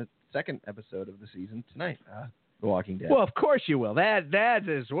watching the second episode of the season tonight, The Walking Dead. Well, of course you will. That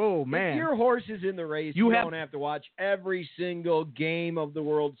is, oh, man. If your horse is in the race, you don't have to watch every single game of the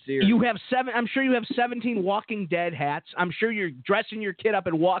World Series. You have I'm sure you have 17 Walking Dead hats. I'm sure you're dressing your kid up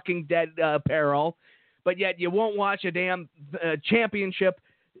in Walking Dead apparel, but yet you won't watch a damn championship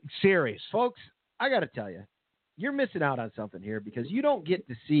series. Folks, I got to tell you, you're missing out on something here because you don't get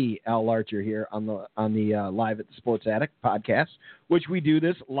to see Al Larcher here on the Live at the Sports Attic podcast, which we do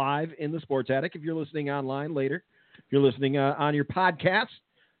this live in the Sports Attic. If you're listening online later, if you're listening on your podcast,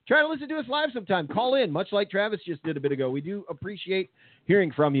 try to listen to us live sometime. Call in, much like Travis just did a bit ago. We do appreciate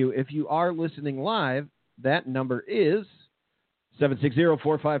hearing from you. If you are listening live, that number is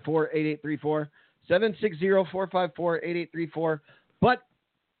 760-454-8834, 760-454-8834. But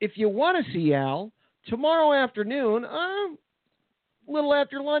if you want to see Al tomorrow afternoon, a little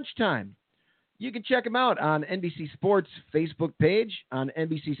after lunchtime, you can check him out on NBC Sports Facebook page, on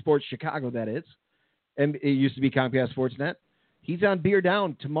NBC Sports Chicago, that is. And it used to be Comcast Sportsnet. He's on Beer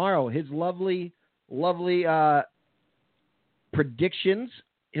Down tomorrow. His lovely, lovely predictions.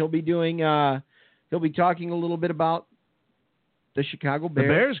 He'll be doing. He'll be talking a little bit about the Chicago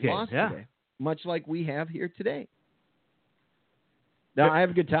Bears game, today, much like we have here today. Now, I have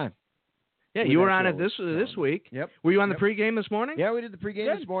a good time. Yeah, you were on it this week. Yep. Were you on the pregame this morning? Yeah, we did the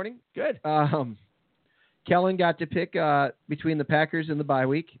pregame this morning. Good. Kellen got to pick between the Packers and the bye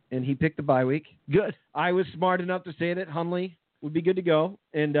week, and he picked the bye week. Good. I was smart enough to say that Hundley would be good to go,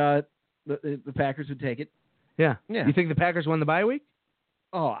 and the Packers would take it. Yeah. Yeah. You think the Packers won the bye week?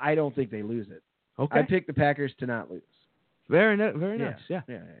 Oh, I don't think they lose it. Okay. I picked the Packers to not lose. Very nice. Yeah.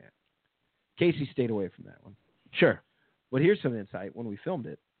 Casey stayed away from that one. Sure. But here's some insight. When we filmed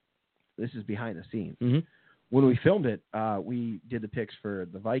it, this is behind the scenes. Mm-hmm. When we filmed it, we did the picks for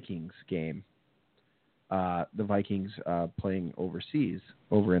the Vikings game. The Vikings playing overseas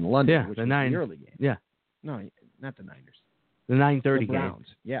over in London, which was the early game. Yeah. No, not the Niners. The 9:30 game. Browns.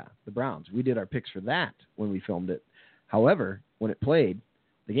 Yeah, the Browns. We did our picks for that when we filmed it. However, when it played,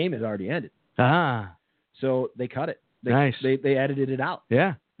 the game had already ended. Ah. So they cut it. Nice. They edited it out.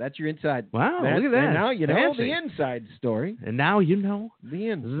 Yeah. That's your inside. Wow, look at that. And now you know Fancy. the inside story. And now you know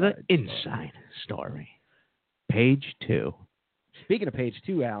the inside story. Page 2. Speaking of page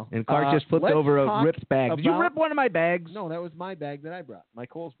 2, Al. And Clark just flipped over a ripped bag. Did you rip one of my bags? No, that was my bag that I brought. My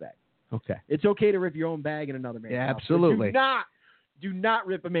Kohl's bag. Okay. It's okay to rip your own bag in another man's house. Absolutely. Do not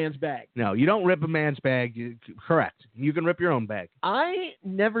rip a man's bag. No, you don't rip a man's bag. Correct. You can rip your own bag. I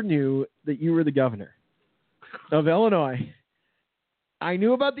never knew that you were the governor of Illinois. I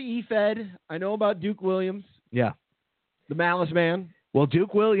knew about the E-Fed. I know about Duke Williams. Yeah. The Malice Man. Well,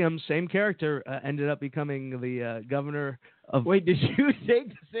 Duke Williams, same character, ended up becoming the governor of... Wait, did you take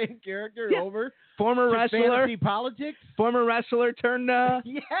the same character over? Former to wrestler. fantasy politics? Former wrestler turned...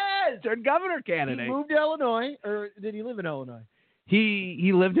 yes! Turned governor candidate. He moved to Illinois, or did he live in Illinois?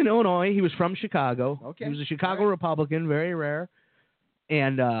 He lived in Illinois. He was from Chicago. Okay. He was a Chicago Republican, very rare.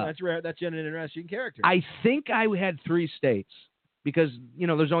 And that's rare. That's an interesting character. I think I had 3 states because,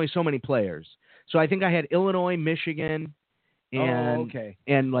 there's only so many players. So I think I had Illinois, Michigan,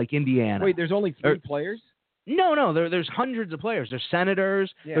 and like Indiana. Wait, there's only 3 players? No, there's hundreds of players. There's senators,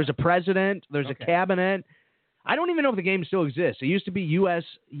 there's a president, there's a cabinet. I don't even know if the game still exists. It used to be US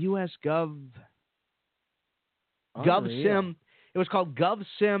GovSim. It was called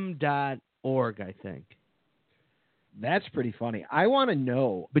govsim.org, I think. That's pretty funny. I want to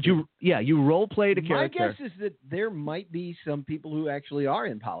know. But you role played a character. My guess is that there might be some people who actually are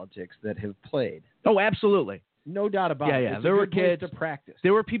in politics that have played. Oh, absolutely. No doubt about it. Yeah. It's there a were good place kids to practice.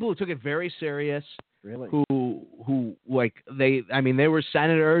 There were people who took it very serious. Really? Who they were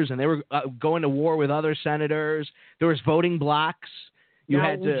senators and they were going to war with other senators. There was voting blocks.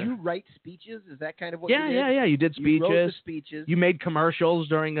 Would you write speeches? Is that kind of what you did? Yeah. You did speeches. You wrote the speeches. You made commercials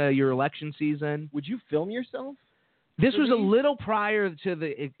during your election season. Would you film yourself? This was a little prior to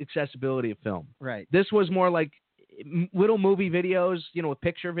the accessibility of film. Right. This was more like little movie videos, with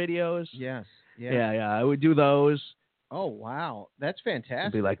picture videos. Yes. Yeah. I would do those. Oh, wow. That's fantastic.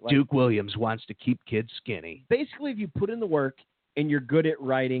 It'd be like Duke Williams wants to keep kids skinny. Basically, if you put in the work and you're good at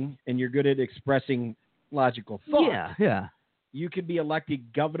writing and you're good at expressing logical thought. Yeah. You could be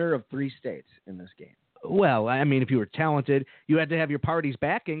elected governor of 3 states in this game. Well, if you were talented, you had to have your party's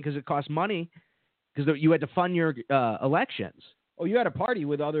backing because it cost money because you had to fund your elections. Oh, you had a party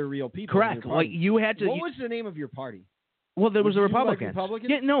with other real people. Correct. Like you had to. What was the name of your party? Well, there was the Republicans. Republicans?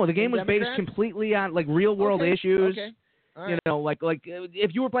 Yeah, no, the game was Democrats? based completely on like real world issues. Okay. All right. Like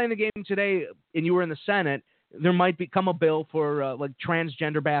if you were playing the game today and you were in the Senate, there might become a bill for like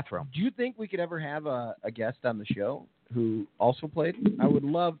transgender bathroom. Do you think we could ever have a guest on the show who also played? I would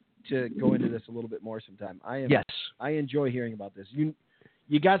love to go into this a little bit more sometime. Yes. I enjoy hearing about this. You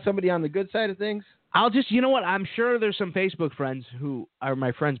got somebody on the good side of things? I'll just, what? I'm sure there's some Facebook friends who are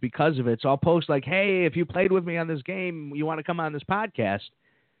my friends because of it. So I'll post like, hey, if you played with me on this game, you want to come on this podcast?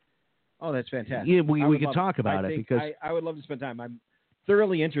 Oh, that's fantastic. Yeah, we could talk about it because I would love to spend time. I'm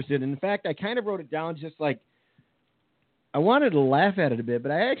thoroughly interested. And in fact, I kind of wrote it down just like I wanted to laugh at it a bit,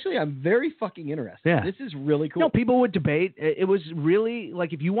 but I'm very fucking interested. Yeah. This is really cool. No, people would debate. It was really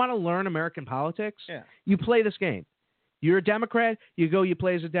like if you want to learn American politics, you play this game. You're a Democrat, you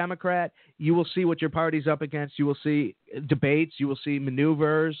play as a Democrat, you will see what your party's up against, you will see debates, you will see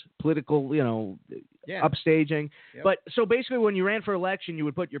maneuvers, political, upstaging. Yep. But so basically when you ran for election, you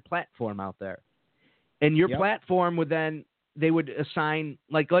would put your platform out there. And your platform would then, they would assign,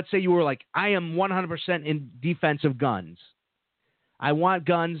 like, let's say you were like, I am 100% in defense of guns. I want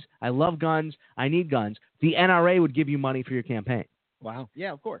guns, I love guns, I need guns. The NRA would give you money for your campaign. Wow.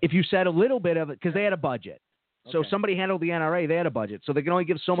 Yeah, of course. If you said a little bit of it, because they had a budget. So somebody handled the NRA, they had a budget. So they can only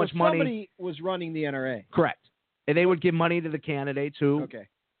give so much money. Somebody was running the NRA. Correct. And they would give money to the candidates who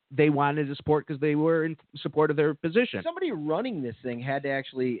they wanted to support because they were in support of their position. Somebody running this thing had to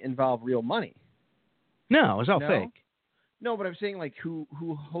actually involve real money. No, it was all fake. No, but I'm saying like who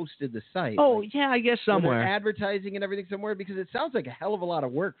hosted the site. Oh, like, yeah, I guess somewhere. Advertising and everything somewhere because it sounds like a hell of a lot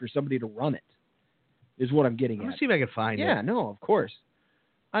of work for somebody to run it is what I'm getting at. Let's see if I can find it. Yeah, no, of course.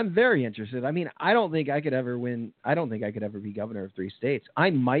 I'm very interested. I mean, I don't think I could ever win. I don't think I could ever be governor of 3 states. I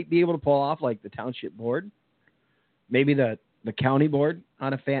might be able to pull off like the township board, maybe the county board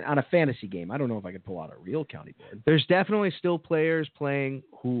on a fantasy game. I don't know if I could pull out a real county board. There's definitely still players playing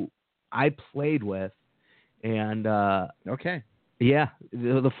who I played with, and yeah,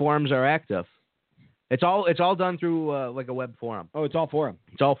 the forums are active. It's all done through like a web forum. Oh, it's all forum.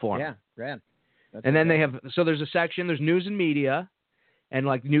 It's all forum. Yeah, grand. And then they have there's a section. There's news and media. And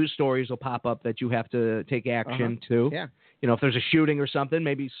like news stories will pop up that you have to take action to. Yeah. If there's a shooting or something,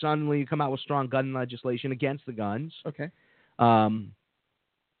 maybe suddenly you come out with strong gun legislation against the guns. Okay.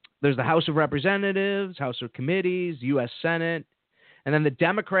 There's the House of Representatives, House of Committees, U.S. Senate. And then the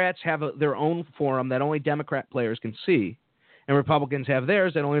Democrats have their own forum that only Democrat players can see. And Republicans have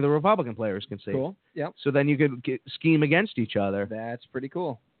theirs that only the Republican players can see. Cool. Yep. So then you could scheme against each other. That's pretty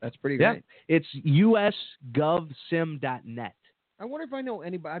cool. That's pretty great. It's usgovsim.net. I wonder if I know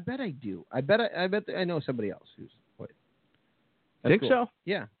anybody. I bet I do. I bet I know somebody else who's what. Think cool. so?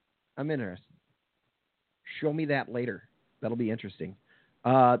 Yeah, I'm interested. Show me that later. That'll be interesting.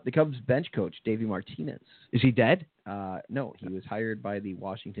 The Cubs bench coach, Davey Martinez. Is he dead? No, he was hired by the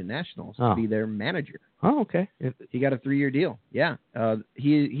Washington Nationals Oh. to be their manager. Oh, okay. He got a 3-year deal. Yeah.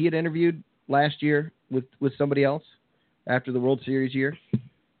 He had interviewed last year with somebody else after the World Series year.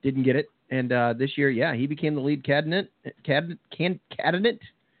 Didn't get it. And this year, yeah, he became the lead candidate,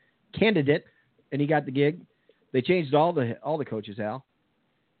 and he got the gig. They changed all the coaches, Al.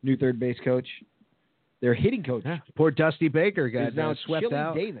 New third base coach. Their hitting coach. Yeah. Poor Dusty Baker got now swept Chili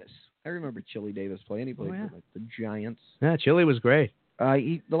out. Davis. I remember Chili Davis playing. He played for the Giants. Yeah, Chili was great.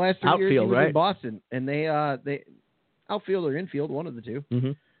 The last 3 years Outfield, he was right? in Boston, and they outfield or infield, one of the two.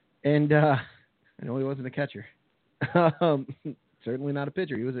 Mm-hmm. And I know he wasn't a catcher. Certainly not a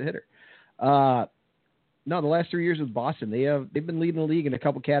pitcher. He was a hitter. No, the last 3 years with Boston, they've been leading the league in a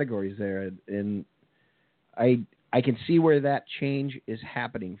couple categories there, and I can see where that change is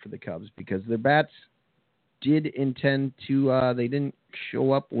happening for the Cubs because their bats did intend to. They didn't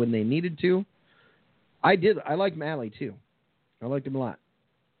show up when they needed to. I like Malley too. I liked him a lot.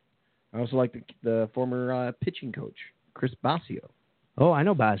 I also like the former pitching coach, Chris Basio. Oh, I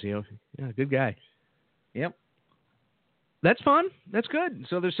know Basio. Yeah, good guy. Yep. That's fun. That's good.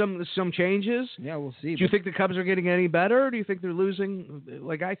 So there's some changes. Yeah, we'll see. Do you think the Cubs are getting any better, or do you think they're losing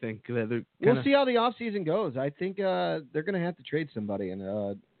like I think? We'll see how the offseason goes. I think they're going to have to trade somebody, and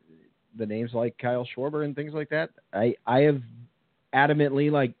the names like Kyle Schwarber and things like that. I have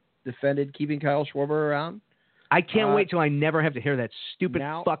adamantly defended keeping Kyle Schwarber around. I can't wait till I never have to hear that stupid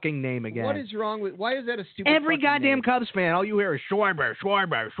now, fucking name again. What is wrong with? Why is that a stupid? Every goddamn name? Cubs fan, all you hear is Schwarber. That's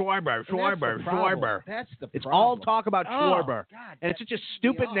the problem. It's all talk about Schwarber, God, and it's such a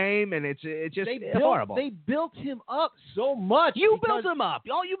stupid name, and it's just horrible. They built him up so much. You built him up.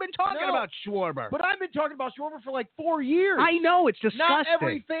 All you've been talking about Schwarber. But I've been talking about Schwarber for 4 years. I know, it's disgusting. Not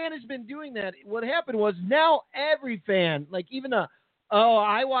every fan has been doing that. What happened was now every fan, even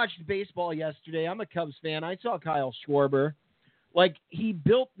I watched baseball yesterday. I'm a Cubs fan. I saw Kyle Schwarber. He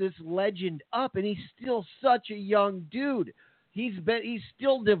built this legend up, and he's still such a young dude. He's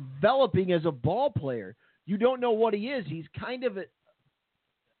still developing as a ball player. You don't know what he is. He's kind of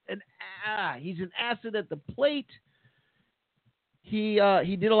he's an asset at the plate. He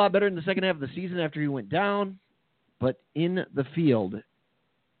did a lot better in the second half of the season after he went down, but in the field,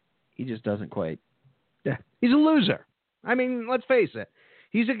 he just doesn't quite. Yeah, he's a loser. I mean, let's face it.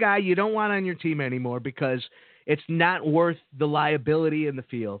 He's a guy you don't want on your team anymore because it's not worth the liability in the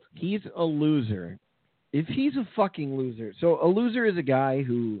field. He's a loser. If he's a fucking loser. So a loser is a guy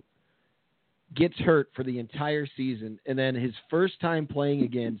who gets hurt for the entire season, and then his first time playing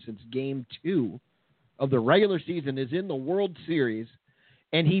again since Game 2 of the regular season is in the World Series,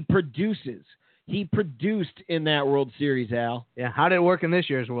 and he produces. He produced in that World Series, Al. Yeah, how did it work in this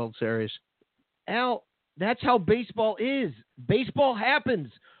year's World Series? Al, that's how baseball is. Baseball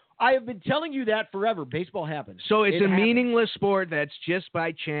happens. I have been telling you that forever. Baseball happens. So it's a happens. meaningless sport that's just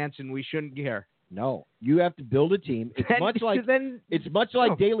by chance, and we shouldn't care. No, you have to build a team. It's much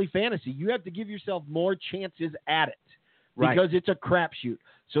like daily fantasy. You have to give yourself more chances at it because it's a crapshoot.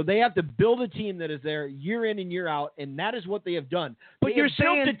 So they have to build a team that is there year in and year out, and that is what they have done. But you're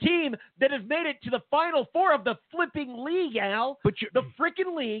saying built a team that has made it to the Final Four of the flipping league, Al. But the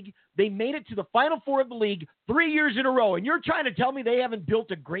freaking league, they made it to the Final Four of the league 3 years in a row, and you're trying to tell me they haven't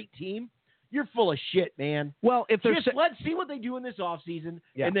built a great team? You're full of shit, man. Well, if they're let's see what they do in this offseason,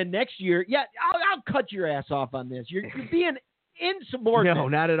 and then next year, I'll cut your ass off on this. You're being insubordinate. No,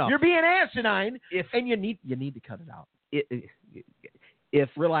 not at all. You're being asinine, and you need to cut it out.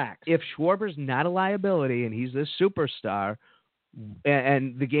 Relax. If Schwarber's not a liability and he's this superstar,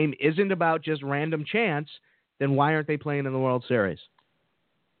 and the game isn't about just random chance, then why aren't they playing in the World Series?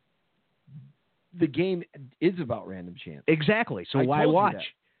 The game is about random chance. Exactly. So why watch?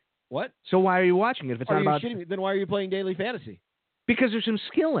 What? So why are you watching it if it's not about? Then why are you playing daily fantasy? Because there's some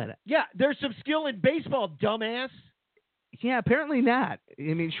skill in it. Yeah, there's some skill in baseball, dumbass. Yeah, apparently not.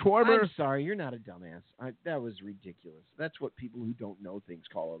 I mean, Schwarber. I'm sorry, you're not a dumbass. That was ridiculous. That's what people who don't know things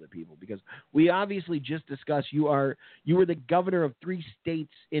call other people. Because we obviously just discussed you were the governor of 3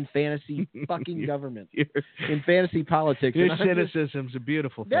 states in fantasy fucking government, in fantasy politics. Your cynicism's a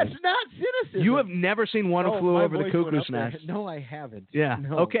beautiful thing. That's not cynicism. You have never seen One Who Flew Over the Cuckoo's Nest. No, I haven't. Yeah.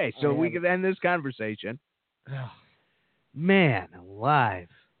 No, okay, so we can end this conversation. Man alive.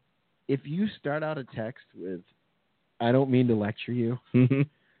 If you start out a text with, I don't mean to lecture you.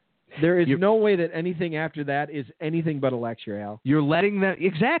 There is no way that anything after that is anything but a lecture, Al. You're letting them...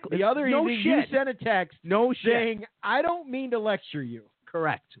 Exactly. The other evening you sent a text saying, I don't mean to lecture you.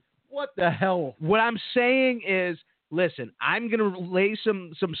 Correct. What the hell? What I'm saying is Listen, I'm gonna lay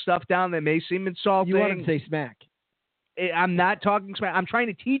some stuff down that may seem insulting. You want to say smack? I'm not talking smack. I'm trying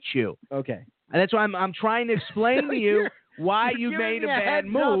to teach you. Okay. And that's why I'm trying to explain to you why you made a bad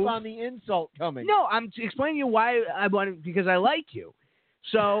move. On the insult coming. No, I'm explaining to you why I want because I like you.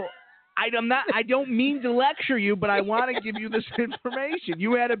 So I don't mean to lecture you, but I want to give you this information.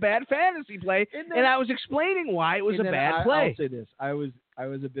 You had a bad fantasy play, and I was explaining why it was a bad play. I'll say this: I was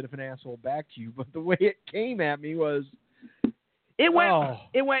a bit of an asshole back to you, but the way it came at me was it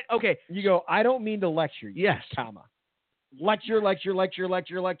went okay. You go, I don't mean to lecture you. Yes, comma. Lecture. No, I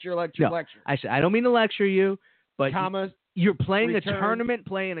said I don't mean to lecture you, but comma. You're playing return. a tournament,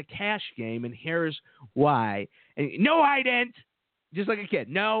 playing a cash game, and here's why. And no, I didn't. Just like a kid.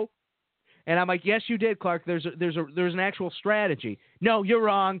 No. And I'm like, yes, you did, Clark. There's an actual strategy. No, you're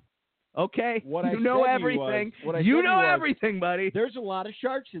wrong. Okay. You know everything. You know everything, buddy. There's a lot of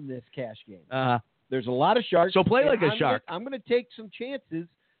sharks in this cash game. There's a lot of sharks. So play like a shark. I'm going to take some chances,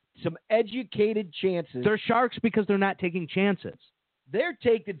 some educated chances. They're sharks because they're not taking chances. They're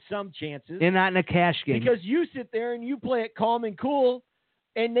taking some chances. And not in a cash game. Because you sit there and you play it calm and cool,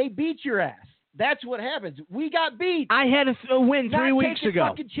 and they beat your ass. That's what happens. We got beat. I had a win 3 weeks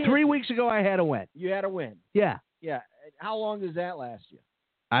ago. 3 weeks ago, I had a win. You had a win. Yeah. Yeah. How long does that last you?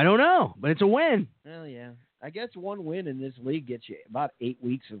 I don't know, but it's a win. Well, yeah. I guess one win in this league gets you about 8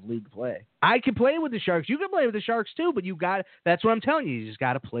 weeks of league play. I can play with the Sharks. You can play with the Sharks too, but that's what I'm telling you. You just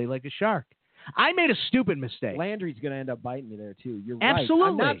got to play like a shark. I made a stupid mistake. Landry's going to end up biting me there too. You're Absolutely. right.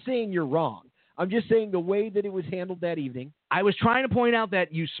 I'm not saying you're wrong. I'm just saying the way that it was handled that evening. I was trying to point out that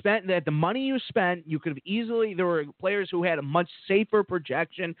the money you spent, you could have easily, there were players who had a much safer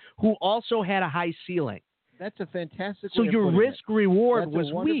projection who also had a high ceiling. That's a fantastic way to put it. So your risk reward was weak.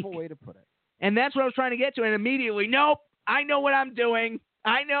 That's a wonderful way to put it. And that's what I was trying to get to. And immediately, nope, I know what I'm doing.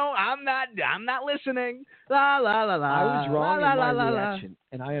 I know I'm not listening. La la la la. I was wrong in my reaction,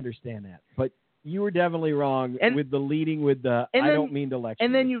 and I understand that. But you were definitely wrong with the leading with the I don't mean to lecture.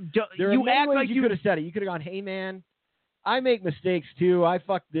 And then you act like you could have said it. You could have gone, "Hey man, I make mistakes too. I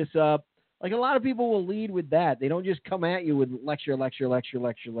fucked this up." Like a lot of people will lead with that. They don't just come at you with lecture.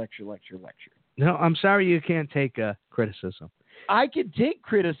 No, I'm sorry you can't take criticism. I can take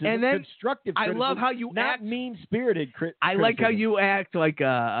criticism, and then constructive criticism. I love how you not mean-spirited criticism. I like how you act like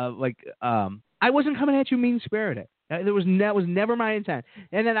I wasn't coming at you mean-spirited. That was never my intent.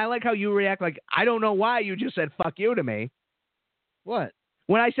 And then I like how you react like I don't know why you just said fuck you to me. What?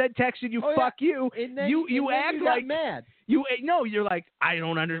 When I texted you fuck you, you act like mad. You're like I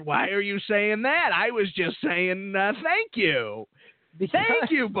don't understand. Why are you saying that? I was just saying thank you.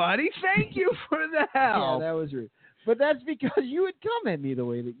 Thank you, buddy. Thank you for the help. Yeah, that was rude. But that's because you would come at me the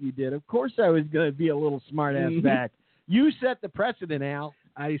way that you did. Of course I was going to be a little smart-ass back. You set the precedent, Al.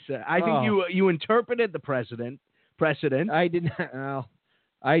 I think you interpreted the precedent. I did not. Well,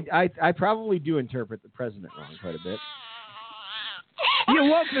 I probably do interpret the precedent wrong quite a bit. You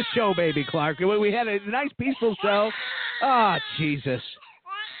love the show, baby Clark. We had a nice, peaceful show. Oh, Jesus.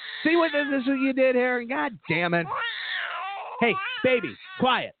 See what this is you did here? God damn it. Hey, baby,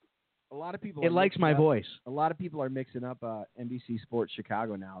 quiet. A lot of people. It likes my voice. A lot of people are mixing up NBC Sports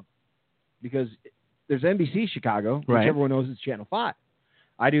Chicago now because there's NBC Chicago, which everyone knows is Channel 5.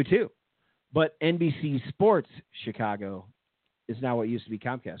 I do too. But NBC Sports Chicago is now what used to be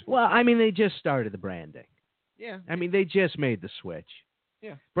Comcast. Well, I mean, they just started the branding. Yeah. I mean, they just made the switch.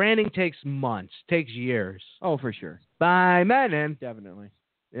 Yeah. Branding takes months, takes years. Oh, for sure. By men. Definitely.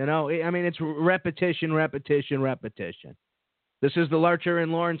 You know, I mean, it's repetition. This is the Larcher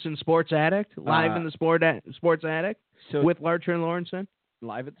and Lawrenson Sports Addict, live in the Sports Addict with Larcher and Lawrenson.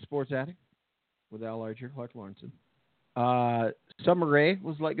 Live at the Sports Addict with Al Larcher, Clark Lawrenson. Summer Rae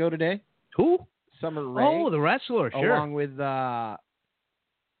was let go today. Who? Summer Rae. Oh, the wrestler, sure. Along with Emma.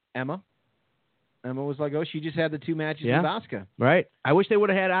 Emma was let go. She just had the 2 matches with Asuka. Right. I wish they would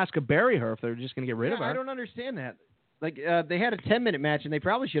have had Asuka bury her if they were just going to get rid of her. I don't understand that. Like, they had a 10-minute match, and they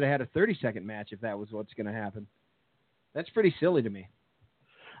probably should have had a 30-second match if that was what's going to happen. That's pretty silly to me.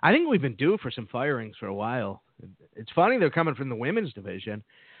 I think we've been due for some firings for a while. It's funny they're coming from the women's division.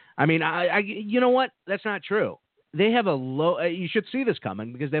 I mean, you know what? That's not true. They have you should see this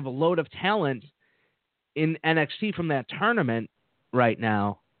coming because they have a load of talent in NXT from that tournament right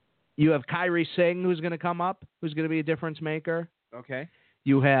now. You have Kairi Singh who's going to come up, who's going to be a difference maker. Okay.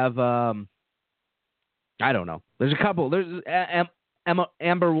 You have, I don't know. There's a couple. There's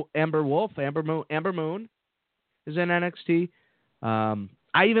Amber Wolf, Amber Moon is in NXT.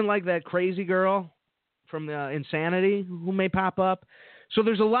 I even like that crazy girl from the Insanity who may pop up. So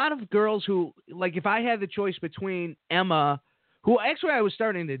there's a lot of girls who, like, if I had the choice between Emma, who actually I was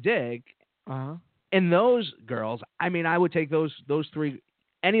starting to dig, And those girls, I mean, I would take those three,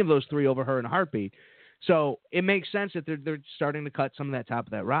 any of those three over her in a heartbeat. So it makes sense that they're starting to cut some of that top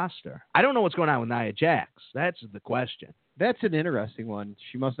of that roster. I don't know what's going on with Nia Jax. That's the question. That's an interesting one.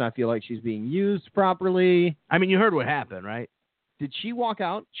 She must not feel like she's being used properly. I mean, you heard what happened, right? Did she walk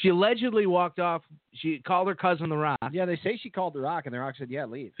out? She allegedly walked off. She called her cousin The Rock. Yeah, they say she called The Rock, and The Rock said, "Yeah,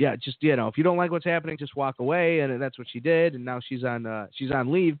 leave." Yeah, just if you don't like what's happening, just walk away. And that's what she did. And now she's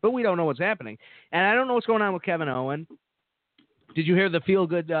on leave, but we don't know what's happening. And I don't know what's going on with Kevin Owens. Did you hear the feel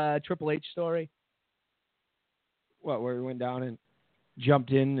good Triple H story? What, where he went down and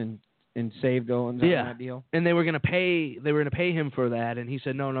jumped in and saved Owens on that deal? And they were gonna pay him for that, and he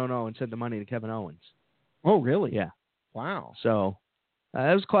said no, and sent the money to Kevin Owens. Oh, really? Yeah. Wow. So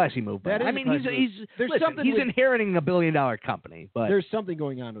that was a classy move. That is I mean, he's inheriting $1 billion company, but there's something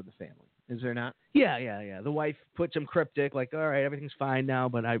going on with the family, is there not? Yeah. The wife put some cryptic, like, all right, everything's fine now,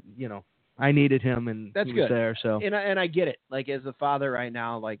 but I needed him, and that's he good. was there. So and I get it. Like, as a father right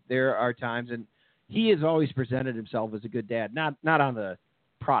now, like, there are times, and he has always presented himself as a good dad, not on the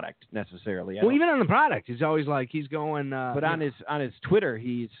product necessarily. Well, even on the product, he's always like he's going. But on his Twitter,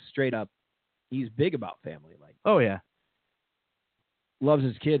 he's straight up. He's big about family. Like, oh yeah. Loves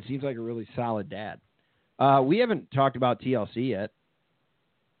his kids. Seems like a really solid dad. We haven't talked about TLC yet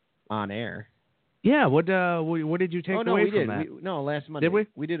on air. Yeah. What did you take away from that? No, last Monday. Did we?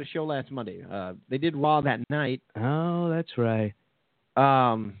 We did a show last Monday. They did Raw that night. Oh, that's right.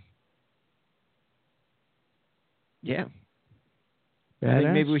 Yeah. I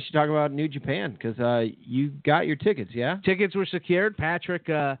think maybe we should talk about New Japan because you got your tickets, yeah? Tickets were secured. Patrick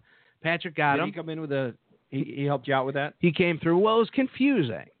got Did them. he come in with He helped you out with that? He came through. Well, it was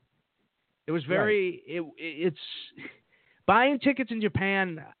confusing. It was very. Right. It's buying tickets in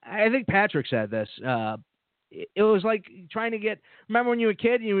Japan. I think Patrick said this. It was like trying to get. Remember when you were a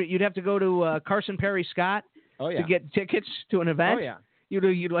kid, you'd have to go to Carson Perry Scott to get tickets to an event. Oh yeah.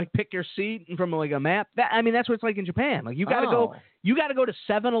 You'd like pick your seat from like a map. That's what it's like in Japan. Like you got to go. You got to go to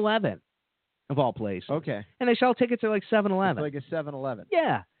 7-Eleven, of all places. Okay. And they sell tickets at like 7-Eleven. It's like a 7-Eleven.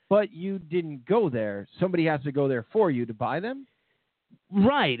 Yeah. But you didn't go there. Somebody has to go there for you to buy them?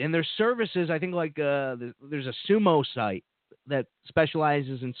 Right. And there's services, I think, like there's a sumo site that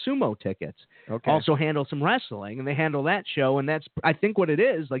specializes in sumo tickets. Okay. Also handle some wrestling, and they handle that show, and that's, I think, what it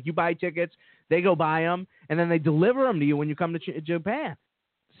is. Like, you buy tickets, they go buy them, and then they deliver them to you when you come to Japan.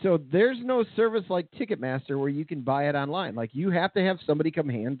 So there's no service like Ticketmaster where you can buy it online. Like, you have to have somebody come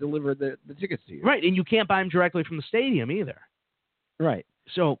hand deliver the tickets to you. Right, and you can't buy them directly from the stadium either. Right.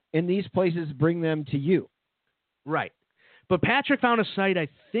 So, and these places bring them to you. Right. But Patrick found a site, I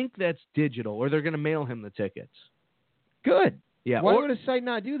think that's digital, or they're going to mail him the tickets. Good. Yeah. Why would a site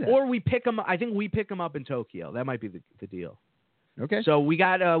not do that? Or we pick them. I think we pick them up in Tokyo. That might be the deal. Okay. So we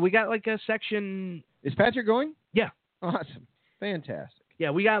got like a section. Is Patrick going? Yeah. Awesome. Fantastic. Yeah,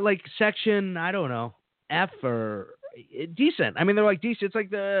 we got like section, I don't know, F or decent. I mean, they're like decent. It's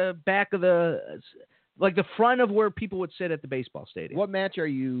like the back of like the front of where people would sit at the baseball stadium. What match are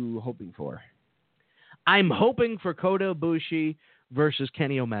you hoping for? I'm hoping for Kota Ibushi versus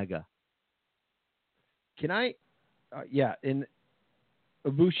Kenny Omega. Can I? And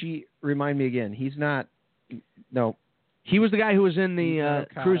Ibushi, remind me again. He's not. No. He was the guy who was in the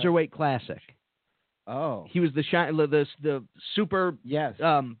Cruiserweight Classic. Oh. He was the super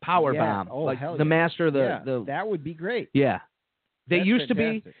power bomb. Oh, like hell the yeah. master of the that would be great. Yeah. They That's used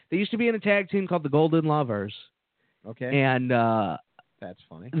fantastic. to be in a tag team called the Golden Lovers. Okay. And that's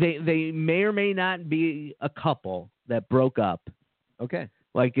funny. They may or may not be a couple that broke up. Okay.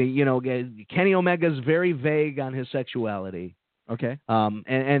 Like Kenny Omega's very vague on his sexuality. Okay.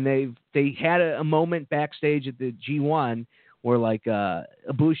 And they had a moment backstage at the G1 where like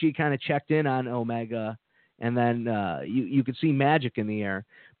Ibushi kind of checked in on Omega, and then you could see magic in the air.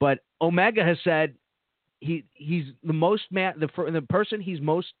 But Omega has said he's the most the person he's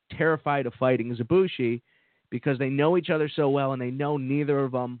most terrified of fighting is Ibushi, because they know each other so well, and they know neither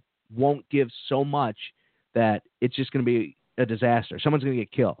of them won't give so much that it's just going to be a disaster. Someone's going to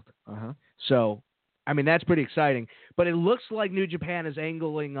get killed. Uh-huh. So, I mean, that's pretty exciting. But it looks like New Japan is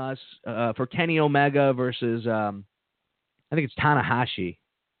angling us for Kenny Omega versus I think it's Tanahashi.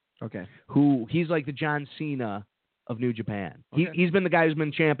 Okay. Who he's like the John Cena of New Japan. Okay. He's been the guy who's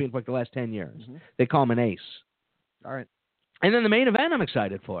been champion for like the last 10 years. Mm-hmm. They call him an ace. All right. And then the main event I'm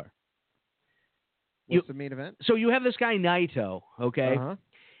excited for. What's the main event? So you have this guy Naito, okay? Uh-huh.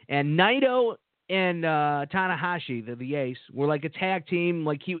 And Naito and Tanahashi, the ace, were like a tag team.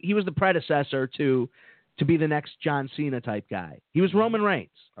 Like he was the predecessor to be the next John Cena type guy. He was Roman Reigns.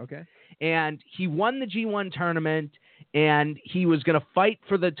 Okay. And he won the G1 tournament, and he was going to fight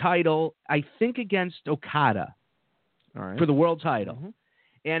for the title, I think, against Okada for the world title. Mm-hmm.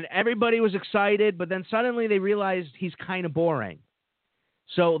 And everybody was excited, but then suddenly they realized he's kind of boring.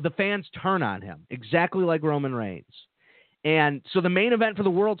 So the fans turn on him, exactly like Roman Reigns. And so the main event for the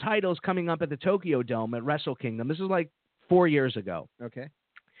world title is coming up at the Tokyo Dome at Wrestle Kingdom. This is like 4 years ago. Okay.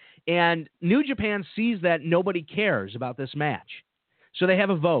 And New Japan sees that nobody cares about this match. So they have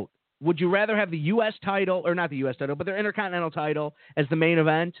a vote. Would you rather have the U.S. title, or not the U.S. title, but their Intercontinental title as the main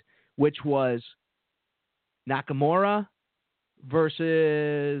event, which was Nakamura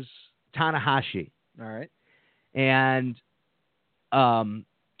versus Tanahashi? All right. And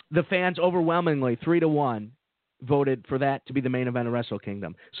the fans overwhelmingly, 3-1, voted for that to be the main event of Wrestle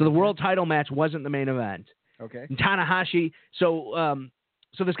Kingdom. So the world title match wasn't the main event. Okay. And Tanahashi, so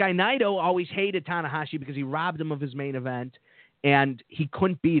this guy Naito always hated Tanahashi because he robbed him of his main event, and he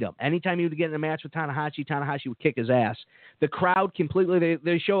couldn't beat him. Anytime he would get in a match with Tanahashi, Tanahashi would kick his ass. The crowd completely,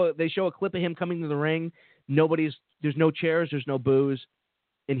 they show a clip of him coming to the ring. There's no chairs, there's no booze,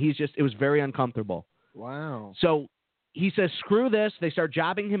 and it was very uncomfortable. Wow. So he says, screw this. They start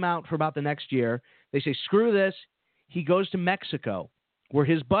jobbing him out for about the next year. They say, screw this. He goes to Mexico, where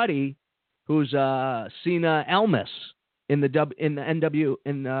his buddy, who's Cena Almas in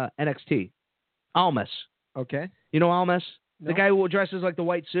NXT. Almas. Okay. You know Almas? No. The guy who dresses like the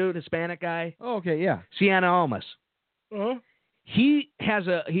white suit, Hispanic guy? Oh, okay, yeah. Cena Almas. Uh-huh. He has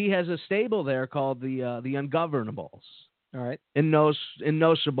a stable there called the Ungovernables. All right.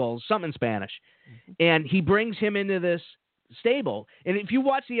 Innosables, something in Spanish. Mm-hmm. And he brings him into this stable. And if you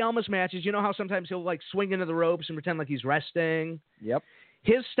watch the Almas matches, you know how sometimes he'll like swing into the ropes and pretend like he's resting? Yep.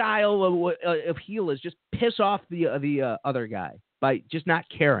 His style of heel is just piss off the other guy by just not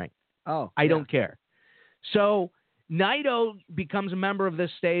caring. Oh, I don't care. So Naito becomes a member of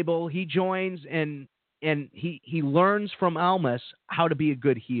this stable. He joins and he learns from Almas how to be a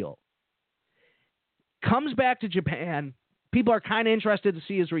good heel. Comes back to Japan. People are kind of interested to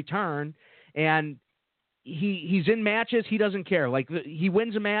see his return, and he's in matches. He doesn't care. Like he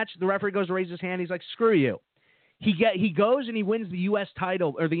wins a match, the referee goes to raise his hand. He's like, "Screw you." He goes and he wins the U.S.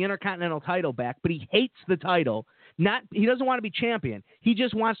 title or the Intercontinental title back, but he hates the title. He doesn't want to be champion. He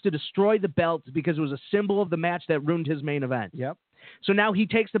just wants to destroy the belt because it was a symbol of the match that ruined his main event. Yep. So now he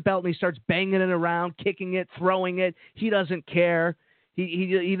takes the belt and he starts banging it around, kicking it, throwing it. He doesn't care.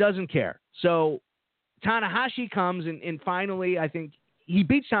 He doesn't care. So Tanahashi comes and finally, I think he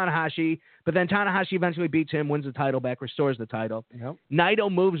beats Tanahashi, but then Tanahashi eventually beats him, wins the title back, restores the title. Yep.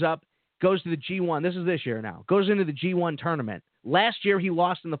 Naito moves up, goes to the G1. This is this year now. Goes into the G1 tournament. Last year, he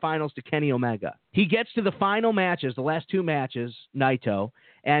lost in the finals to Kenny Omega. He gets to the final matches, the last two matches, Naito,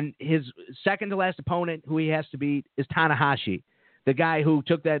 and his second to last opponent who he has to beat is Tanahashi, the guy who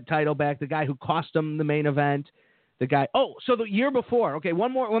took that title back, the guy who cost him the main event, the guy. Oh, so the year before. Okay,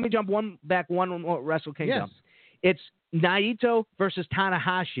 one more. Let me jump one more Wrestle Kingdom. Yes. It's Naito versus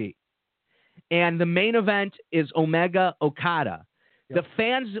Tanahashi, and the main event is Omega Okada. Yep. The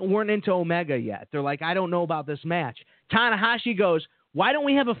fans weren't into Omega yet. They're like, I don't know about this match. Tanahashi goes, why don't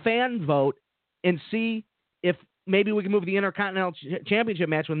we have a fan vote and see if maybe we can move the Intercontinental Championship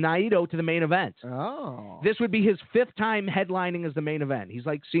match with Naito to the main event? Oh. This would be his 5th time headlining as the main event. He's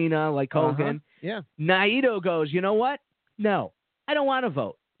like Cena, like Hogan. Yeah. Naito goes, you know what? No, I don't want to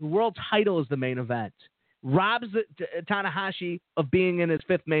vote. The world title is the main event. Robs Tanahashi of being in his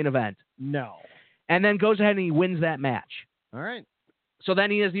 5th main event. No. And then goes ahead and he wins that match. All right. So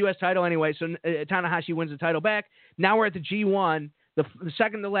then he has the U.S. title anyway. So Tanahashi wins the title back. Now we're at the G1. The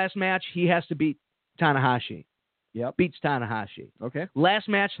second to last match, he has to beat Tanahashi. Yep. Beats Tanahashi. Okay. Last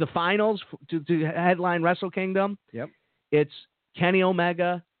match, the finals to headline Wrestle Kingdom. Yep. It's Kenny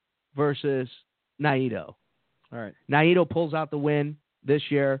Omega versus Naito. All right. Naito pulls out the win this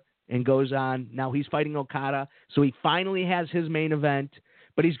year and goes on. Now he's fighting Okada. So he finally has his main event.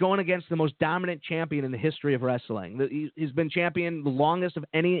 But he's going against the most dominant champion in the history of wrestling. He's been champion the longest of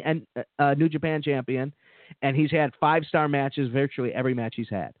any New Japan champion, and he's had 5-star matches virtually every match he's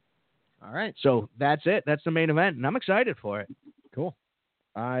had. All right. So that's it. That's the main event, and I'm excited for it. Cool.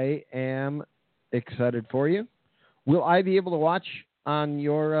 I am excited for you. Will I be able to watch on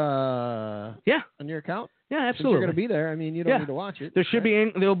your on your account? Yeah, absolutely. Since you're going to be there. I mean, you don't need to watch it.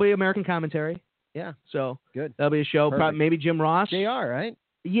 There'll be American commentary. Yeah. So good. There'll be a show. Probably, maybe Jim Ross. JR, right?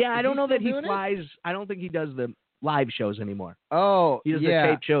 Yeah, I don't know that he flies. I don't think he does the live shows anymore. Oh, he does the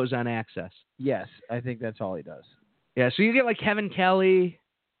tape shows on Access. Yes, I think that's all he does. Yeah, so you get like Kevin Kelly,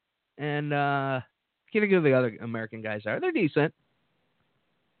 and I can't think of who the other American guys are. They're decent.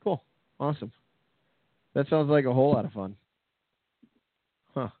 Cool, awesome. That sounds like a whole lot of fun.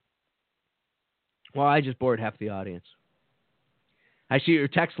 Huh. Well, I just bored half the audience. I see your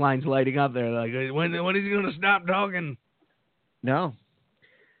text lines lighting up there. Like, when is he going to stop talking? No.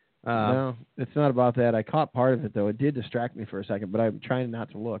 No, it's not about that. I caught part of it, though. It did distract me for a second, but I'm trying not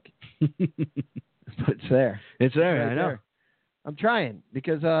to look. But it's there. It's there, right I know. there. I'm trying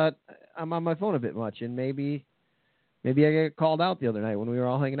because I'm on my phone a bit much, and maybe I got called out the other night when we were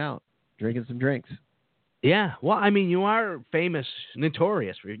all hanging out, drinking some drinks. Yeah, well, I mean, you are famous,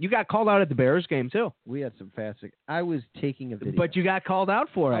 notorious. You got called out at the Bears game, too. We had some fast. I was taking a video. But you got called out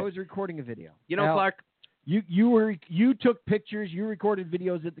for it. I was recording a video. You know, Al, Clark, You took pictures. You recorded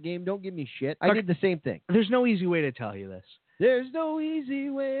videos at the game. Don't give me shit. I did the same thing. there's no easy way to tell you this. There's no easy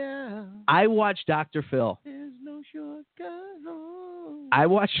way out. I watched Dr. Phil. There's no shortcut home. I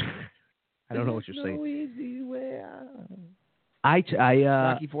watched. I don't know what you're saying. No easy way out.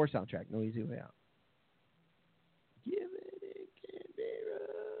 Rocky IV soundtrack. No easy way out. Give it a candy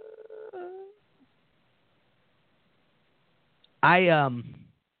run.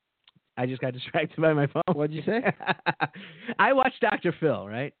 I just got distracted by my phone. What'd you say? I watched Dr. Phil,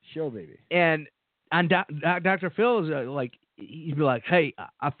 right? Show baby. And on Dr. Phil is like, he'd be like, "Hey,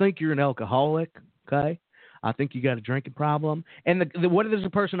 I think you're an alcoholic, okay? I think you got a drinking problem." And what does the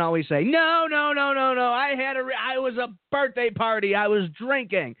person always say? No. I was a birthday party. I was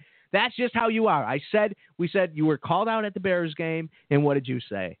drinking. That's just how you are. We said you were called out at the Bears game, and what did you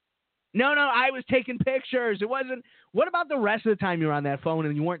say? No, I was taking pictures. It wasn't. What about the rest of the time you were on that phone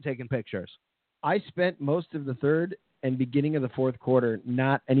and you weren't taking pictures? I spent most of the third and beginning of the fourth quarter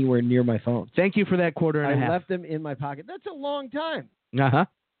not anywhere near my phone. Thank you for that quarter and a half. I left them in my pocket. That's a long time. Uh-huh.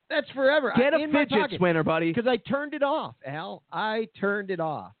 That's forever. Get a fidget spinner, buddy. Because I turned it off, Al. I turned it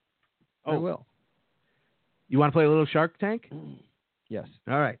off. Oh. I will. You want to play a little Shark Tank? Yes.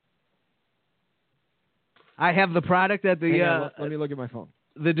 All right. I have the product at the... let me look at my phone.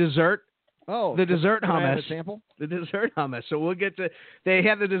 The dessert. Oh. The dessert hummus. I have a sample? The dessert hummus. So we'll get to... They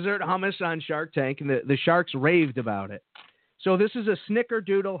have the dessert hummus on Shark Tank, and the Sharks raved about it. So this is a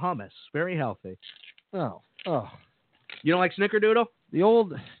Snickerdoodle hummus. Very healthy. Oh. You don't like Snickerdoodle? The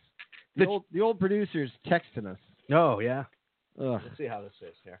old producers texting us. Oh, yeah. Ugh. Let's see how this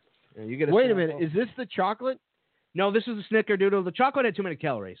is here. You get Wait a minute. Is this the chocolate? No, this is the Snickerdoodle. The chocolate had too many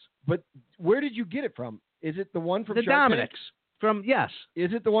calories. But where did you get it from? Is it the one from the Shark Dominic's. Tank? Yes.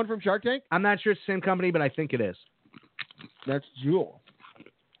 Is it the one from Shark Tank? I'm not sure it's the same company, but I think it is. That's Jewel.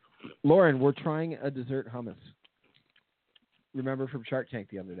 Lauren, we're trying a dessert hummus. Remember from Shark Tank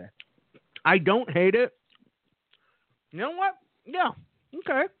the other day? I don't hate it. You know what? Yeah.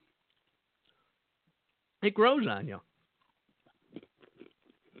 Okay. It grows on you.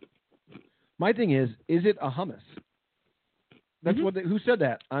 My thing is it a hummus? That's what. Who said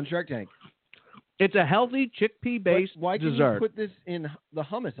that on Shark Tank? It's a healthy chickpea-based why can dessert. you put this in the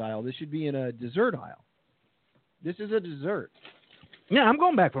hummus aisle? This should be in a dessert aisle. This is a dessert. Yeah, I'm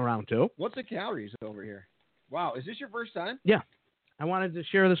going back for round two. What's the calories over here? Wow, is this your first time? Yeah. I wanted to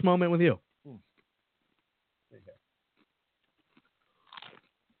share this moment with you.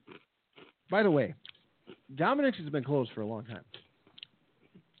 By the way, Dominic's has been closed for a long time.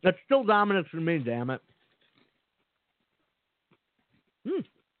 That's still Dominic's for me, damn it.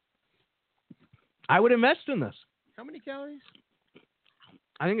 I would invest in this. How many calories?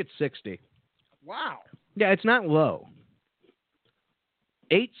 I think it's 60. Wow. Yeah, it's not low.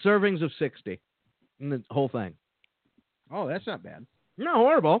 8 servings of 60 in the whole thing. Oh, that's not bad. Not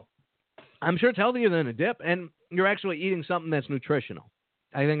horrible. I'm sure it's healthier than a dip, and you're actually eating something that's nutritional.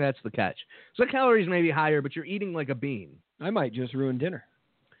 I think that's the catch. So the calories may be higher, but you're eating like a bean. I might just ruin dinner.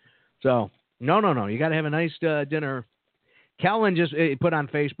 So, no. You got to have a nice dinner. Kellen just put on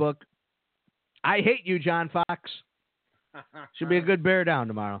Facebook, "I hate you, John Fox. Should be a good bear down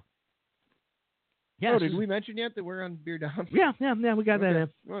tomorrow." Yeah. Oh, did we mention yet that we're on Beer Down? Yeah, we got that in.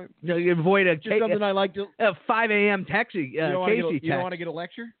 Right. You avoid a just something I like to. 5 a.m. Casey you don't text. Want to get a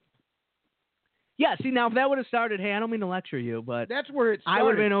lecture? Yeah. See, now if that would have started, hey, I don't mean to lecture you, but that's where it started. I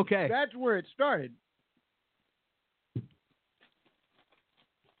would have been okay. That's where it started.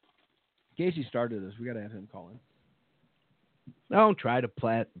 Casey started this. We got to have him call in. Don't try to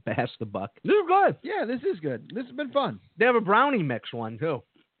pass the buck. This is good. Yeah, this is good. This has been fun. They have a brownie mix one, too.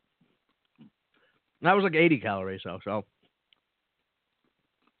 That was like 80 calories, though, so.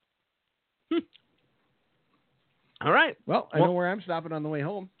 All right. Well, I know where I'm stopping on the way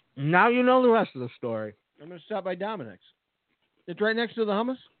home. Now you know the rest of the story. I'm going to stop by Dominic's. It's right next to the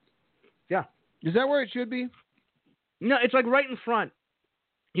hummus? Yeah. Is that where it should be? No, it's like right in front.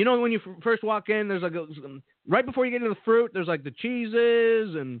 You know, when you first walk in, there's like right before you get into the fruit, there's like the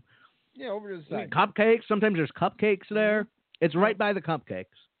cheeses and over to the side. Cupcakes. Sometimes there's cupcakes there. It's right by the cupcakes.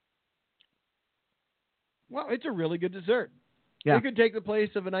 Well, it's a really good dessert. Yeah. It could take the place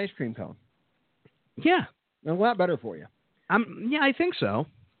of an ice cream cone. Yeah. A lot better for you. I think so.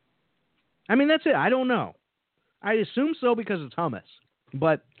 I mean, that's it. I don't know. I assume so because it's hummus,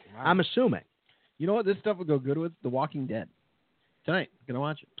 but I'm assuming. You know what? This stuff would go good with The Walking Dead. Tonight, gonna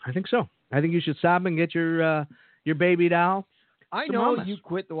watch it. I think so. I think you should stop and get your baby doll. I some know hummus. you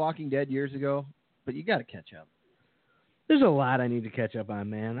quit The Walking Dead years ago, but you got to catch up. There's a lot I need to catch up on,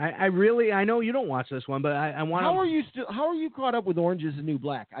 man. I know you don't watch this one, but I want. How are you caught up with Orange Is the New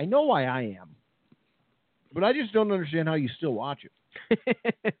Black? I know why I am, but I just don't understand how you still watch it.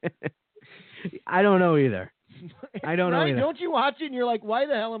 I don't know either. I don't know either. Don't you watch it and you're like, why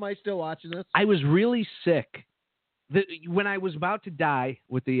the hell am I still watching this? I was really sick. When I was about to die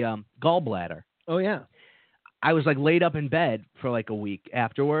with the gallbladder. Oh, yeah. I was like laid up in bed for like a week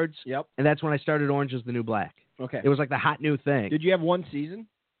afterwards. Yep. And that's when I started Orange Is the New Black. Okay. It was like the hot new thing. Did you have one season?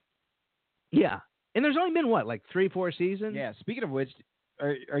 Yeah. And there's only been like 3-4 seasons? Yeah. Speaking of which,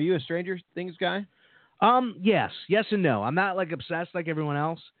 are you a Stranger Things guy? Yes. Yes and no. I'm not like obsessed like everyone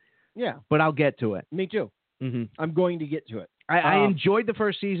else. Yeah. But I'll get to it. Me too. Mm-hmm. I'm going to get to it. I enjoyed the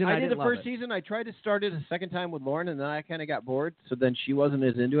first season. I did didn't the love first it. season. I tried to start it a second time with Lauren, and then I kind of got bored. So then she wasn't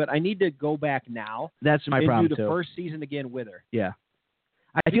as into it. I need to go back now. That's my and problem do the too. first season again with her. Yeah.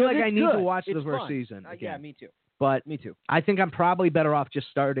 I feel like I need good. to watch It's the first fun. season again. Yeah, me too. But me too. I think I'm probably better off just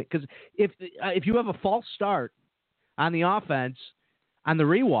starting because if you have a false start on the offense on the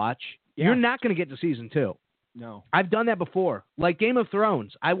rewatch, you're not going to get to season 2. No, I've done that before. Like Game of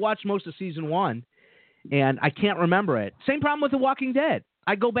Thrones, I watched most of season 1, and I can't remember it. Same problem with The Walking Dead.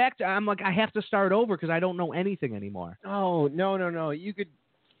 I go back to I'm like I have to start over because I don't know anything anymore. Oh no! You could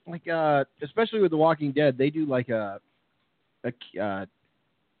like especially with The Walking Dead, they do like a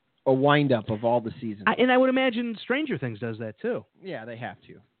wind up of all the seasons. And I would imagine Stranger Things does that too. Yeah, they have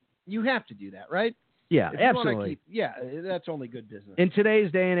to. You have to do that, right? Yeah, If you wanna absolutely. That's only good business. In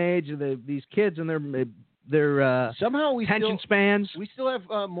today's day and age, these kids and their somehow we attention still, spans. We still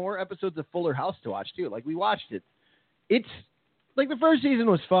have more episodes of Fuller House to watch too. Like we watched it. It's like the first season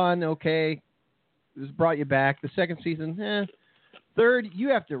was fun. Okay, this brought you back. The second season, Third, you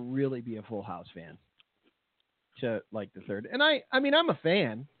have to really be a Full House fan to like the third. And I mean, I'm a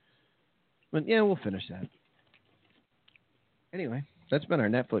fan. But yeah, we'll finish that. Anyway, that's been our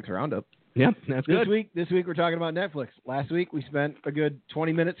Netflix roundup. Yeah, that's good. This week we're talking about Netflix. Last week we spent a good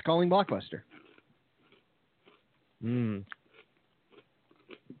 20 minutes calling Blockbuster.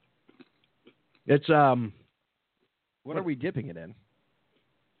 It's What are we dipping it in?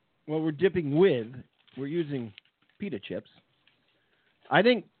 Well, we're using pita chips. I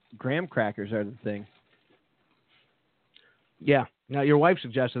think graham crackers are the thing. Yeah. Now your wife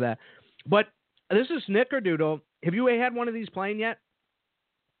suggested that. But this is Snickerdoodle. Have you had one of these plain yet?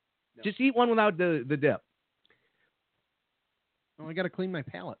 No. Just eat one without the dip. Oh, I got to clean my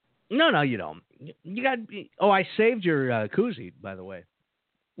palate. No, you don't. You got. Oh, I saved your koozie, by the way.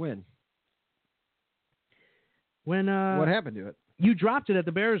 When? When? What happened to it? You dropped it at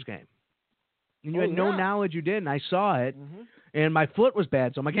the Bears game, and you had no knowledge you did, and I saw it, and my foot was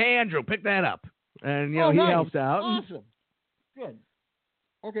bad, so I'm like, "Hey, Andrew, pick that up," and he helped out. Awesome. Good.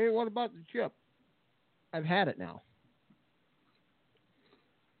 Okay, what about the chip? I've had it now.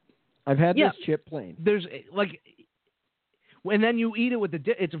 I've had this chip plain. There's like, and then you eat it with the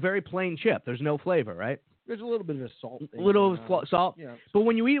dip. It's a very plain chip. There's no flavor, right? There's a little bit of a salt. A little salt. Yeah. But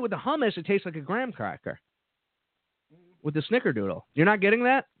when you eat it with the hummus, it tastes like a graham cracker. With the Snickerdoodle. You're not getting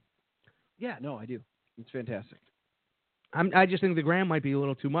that? Yeah, no, I do. It's fantastic. I just think the graham might be a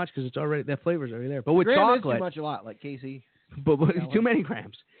little too much because it's already that flavor's already there. But with graham chocolate, is too much a lot, like Casey. But too many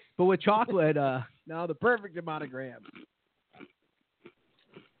grams. But with chocolate, no, the perfect amount of grams.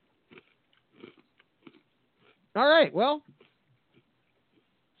 All right, well,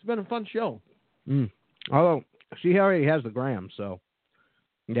 it's been a fun show. Although she already has the grams, so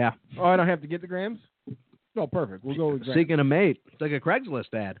yeah. Oh, I don't have to get the grams? No, perfect. We'll go with grams. Seeking a mate. It's like a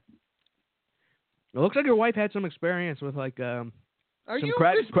Craigslist ad. It looks like your wife had some experience with like Are some you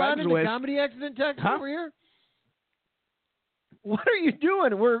responding to comedy accident text over here? What are you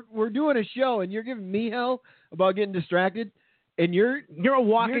doing? We're doing a show, and you're giving me hell about getting distracted, and you're a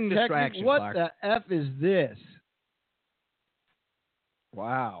walking distraction. What Clark. the F is this?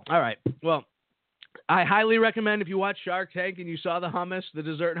 Wow. All right. Well, I highly recommend if you watch Shark Tank and you saw the hummus, the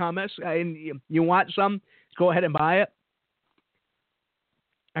dessert hummus, and you want some, go ahead and buy it.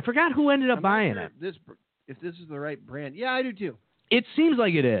 I forgot who ended up buying it. If this is the right brand. Yeah, I do too. It seems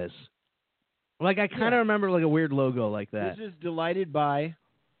like it is. Like I kind of remember like a weird logo like that. This is Delighted By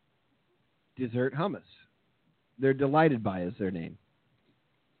Dessert Hummus. They're Delighted By is their name.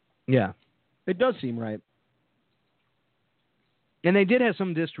 Yeah. It does seem right. And they did have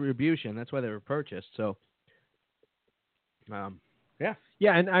some distribution. That's why they were purchased. So, yeah.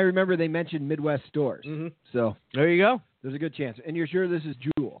 Yeah, and I remember they mentioned Midwest stores. Mm-hmm. So there you go. There's a good chance. And you're sure this is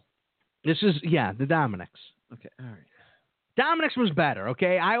Jewel? This is, the Dominick's. Okay, all right. Dominick's was better,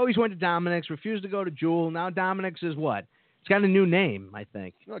 okay? I always went to Dominick's, refused to go to Jewel. Now Dominick's is what? It's got a new name, I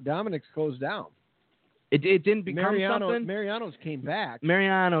think. No, Dominick's closed down. It didn't become something? Mariano's came back.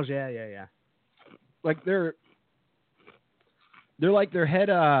 Mariano's, yeah. Like they're like their head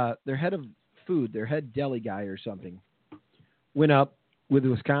of food, their head deli guy or something, went up with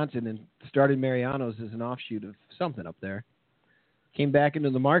Wisconsin and started Mariano's as an offshoot of something up there. Came back into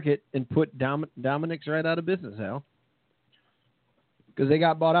the market and put Dominick's right out of business, Al. Because they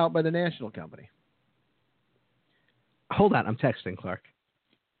got bought out by the national company. Hold on, I'm texting Clark.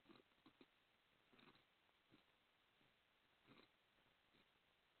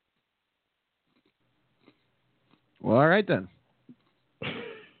 Well, all right then.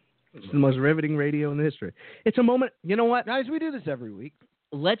 It's the most riveting radio in the history. It's a moment. You know what? Guys, we do this every week.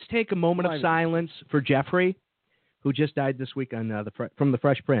 Let's take a moment of silence for Jeffrey, who just died this week on from the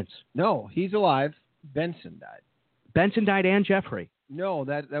Fresh Prince. No, he's alive. Benson died. Benson died and Jeffrey. No,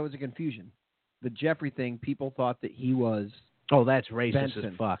 that was a confusion. The Jeffrey thing, people thought that he was... Oh, that's racist Benson.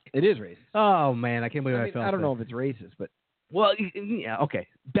 as fuck. It is racist. Oh, man, I can't believe I felt I don't know if it's racist, but... Well, yeah, okay.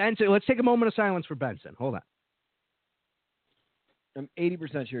 Benson, let's take a moment of silence for Benson. Hold on. I'm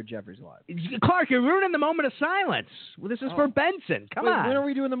 80% sure Jeffrey's alive. Clark, you're ruining the moment of silence. Well, this is for Benson. Come on. When are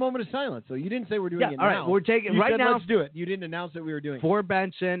we doing the moment of silence? So you didn't say we're doing it now. All right, we're taking you right said, now. Let's do it. You didn't announce that we were doing it. For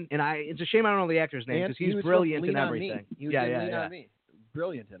Benson, and it's a shame I don't know the actor's name because he's brilliant in everything. He was Lean on Me.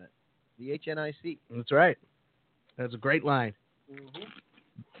 Brilliant in it. The HNIC. That's right. That's a great line. Mm-hmm.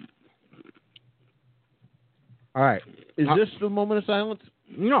 All right. Is this the moment of silence?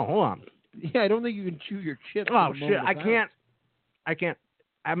 No, hold on. Yeah, I don't think you can chew your chips. Oh, shit. I can't.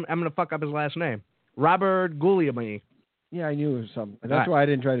 I'm going to fuck up his last name. Robert Guglielmi. Yeah, I knew it was something. That's why I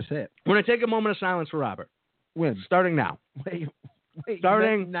didn't try to say it. We're going to take a moment of silence for Robert. When? Starting now. Wait.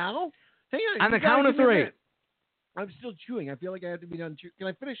 Starting now? Hang on. On the count of three. I'm still chewing. I feel like I have to be done chewing. Can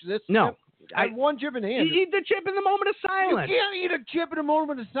I finish this? No. I have one chip in hand. You eat the chip in the moment of silence. You can't eat a chip in a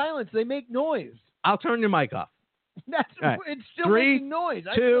moment of silence. They make noise. I'll turn your mic off. Right. It's still 3, making noise.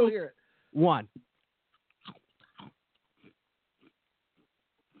 I 2, still hear it. 1.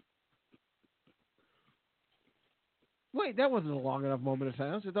 Wait, that wasn't a long enough moment of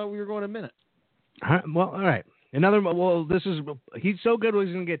silence. I thought we were going a minute. Well, all right. He's so good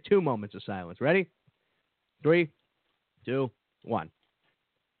he's going to get 2 moments of silence. Ready? 3, 2, 1.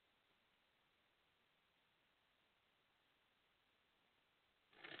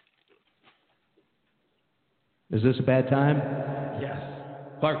 Is this a bad time? Yes.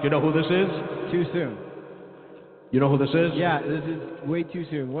 Clark, you know who this is? Too soon. You know who this is? Yeah, this is way too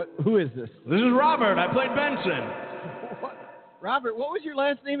soon. Who is this? This is Robert. I played Benson. What? Robert, what was your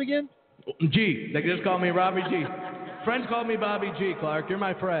last name again? G. They just call me Robbie G. Friends call me Bobby G, Clark. You're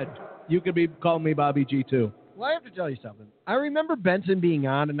my friend. You could be calling me Bobby G, too. Well, I have to tell you something. I remember Benson being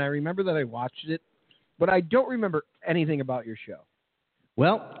on, and I remember that I watched it, but I don't remember anything about your show.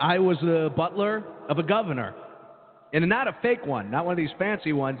 Well, I was the butler of a governor. And not a fake one. Not one of these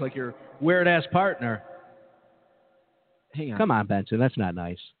fancy ones like your weird-ass partner. Hang on. Come on, Benson. That's not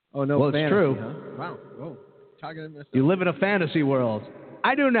nice. Oh, no. Well, fantasy, it's true. Huh? Wow. Whoa. Talking to myself. You live in a fantasy world.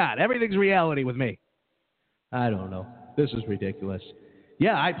 I do not. Everything's reality with me. I don't know. This is ridiculous.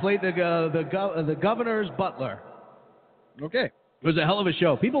 Yeah, I played the governor's butler. Okay. It was a hell of a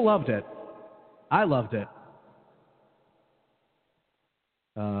show. People loved it. I loved it.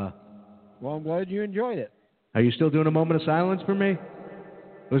 Well, I'm glad you enjoyed it. Are you still doing a moment of silence for me?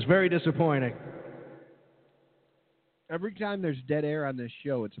 It was very disappointing. Every time there's dead air on this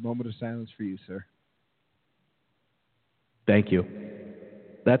show, it's a moment of silence for you, sir. Thank you.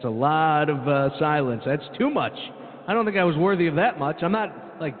 That's a lot of silence. That's too much. I don't think I was worthy of that much. I'm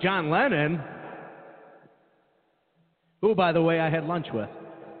not like John Lennon, who, by the way, I had lunch with.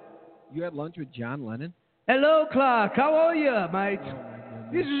 You had lunch with John Lennon? Hello, Clark. How are you, mate?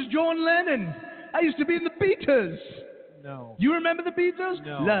 This is John Lennon. I used to be in the Beatles. No. You remember the Beatles?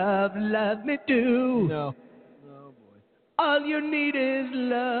 No. Love, love me do. No. Oh, boy. All you need is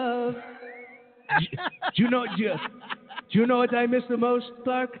love. Do you know what I miss the most,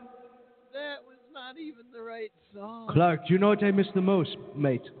 Clark? That was not even the right song. Clark, do you know what I miss the most,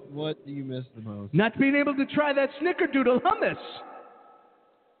 mate? What do you miss the most? Not being able to try that snickerdoodle hummus.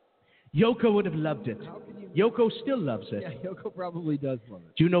 Yoko would have loved it. Yoko still loves it. Yeah, Yoko probably does love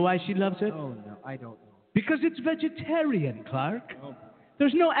it. Do you know why she loves it? Oh, no, I don't know. Because it's vegetarian, Clark. Oh.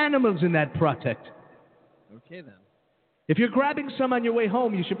 There's no animals in that product. Okay, then. If you're grabbing some on your way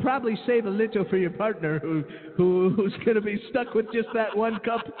home, you should probably save a little for your partner who's going to be stuck with just that one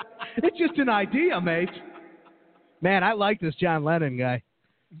cup. It's just an idea, mate. Man, I like this John Lennon guy.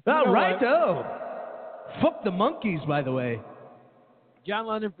 All right, though. Fuck the monkeys, by the way. John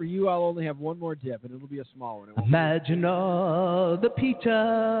Lennon, for you, I'll only have one more dip, and it'll be a small one. Imagine all the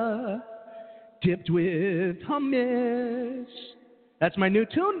pita dipped with hummus. That's my new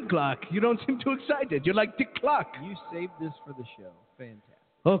tune, Clark. You don't seem too excited. You're like Dick Clark. You saved this for the show. Fantastic.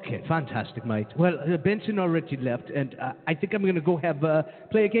 Okay, fantastic, mate. Well, Benson already left, and I think I'm going to go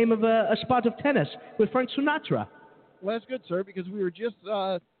play a game of a spot of tennis with Frank Sinatra. Well, that's good, sir, because we were just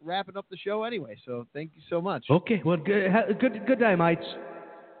wrapping up the show anyway, so thank you so much. Okay, well, good day, mates.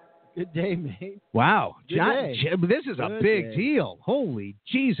 Good day, mate. Wow. Good day. This is a big deal. Holy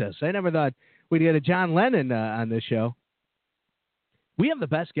Jesus. I never thought we'd get a John Lennon on this show. We have the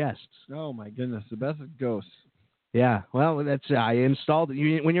best guests. Oh, my goodness. The best ghosts. Yeah. Well, that's I installed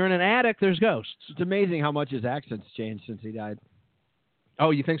it. When you're in an attic, there's ghosts. It's amazing how much his accent's changed since he died.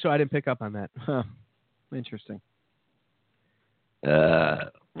 Oh, you think so? I didn't pick up on that. Huh. Interesting. All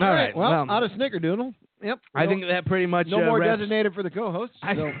right. Well, out of Snickerdoodle. Yep. I think that pretty much no more wraps. designated for the co-host.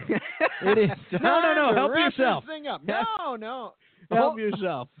 So it is no. Help yourself. This thing up. No. Help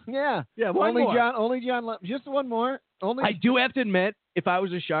yourself. Yeah. One more. Only John. Just one more. I do have to admit, if I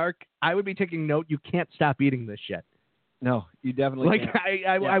was a shark, I would be taking note. You can't stop eating this shit. No, you definitely can't.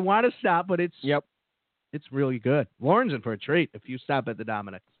 I want to stop, but it's it's really good. Lauren's in for a treat if you stop at the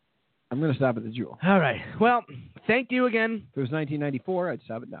Dominic's. I'm going to stop at the Jewel. All right. Well, thank you again. If it was 1994, I'd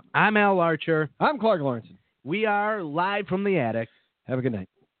stop at Dominic's. I'm Al Archer. I'm Clark Lawrence. We are live from the attic. Have a good night.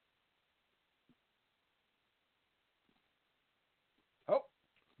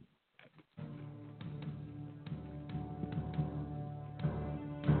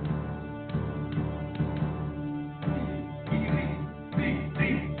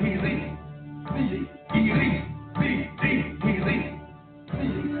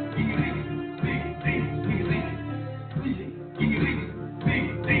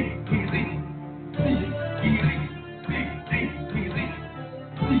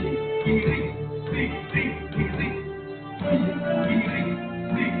 Easy.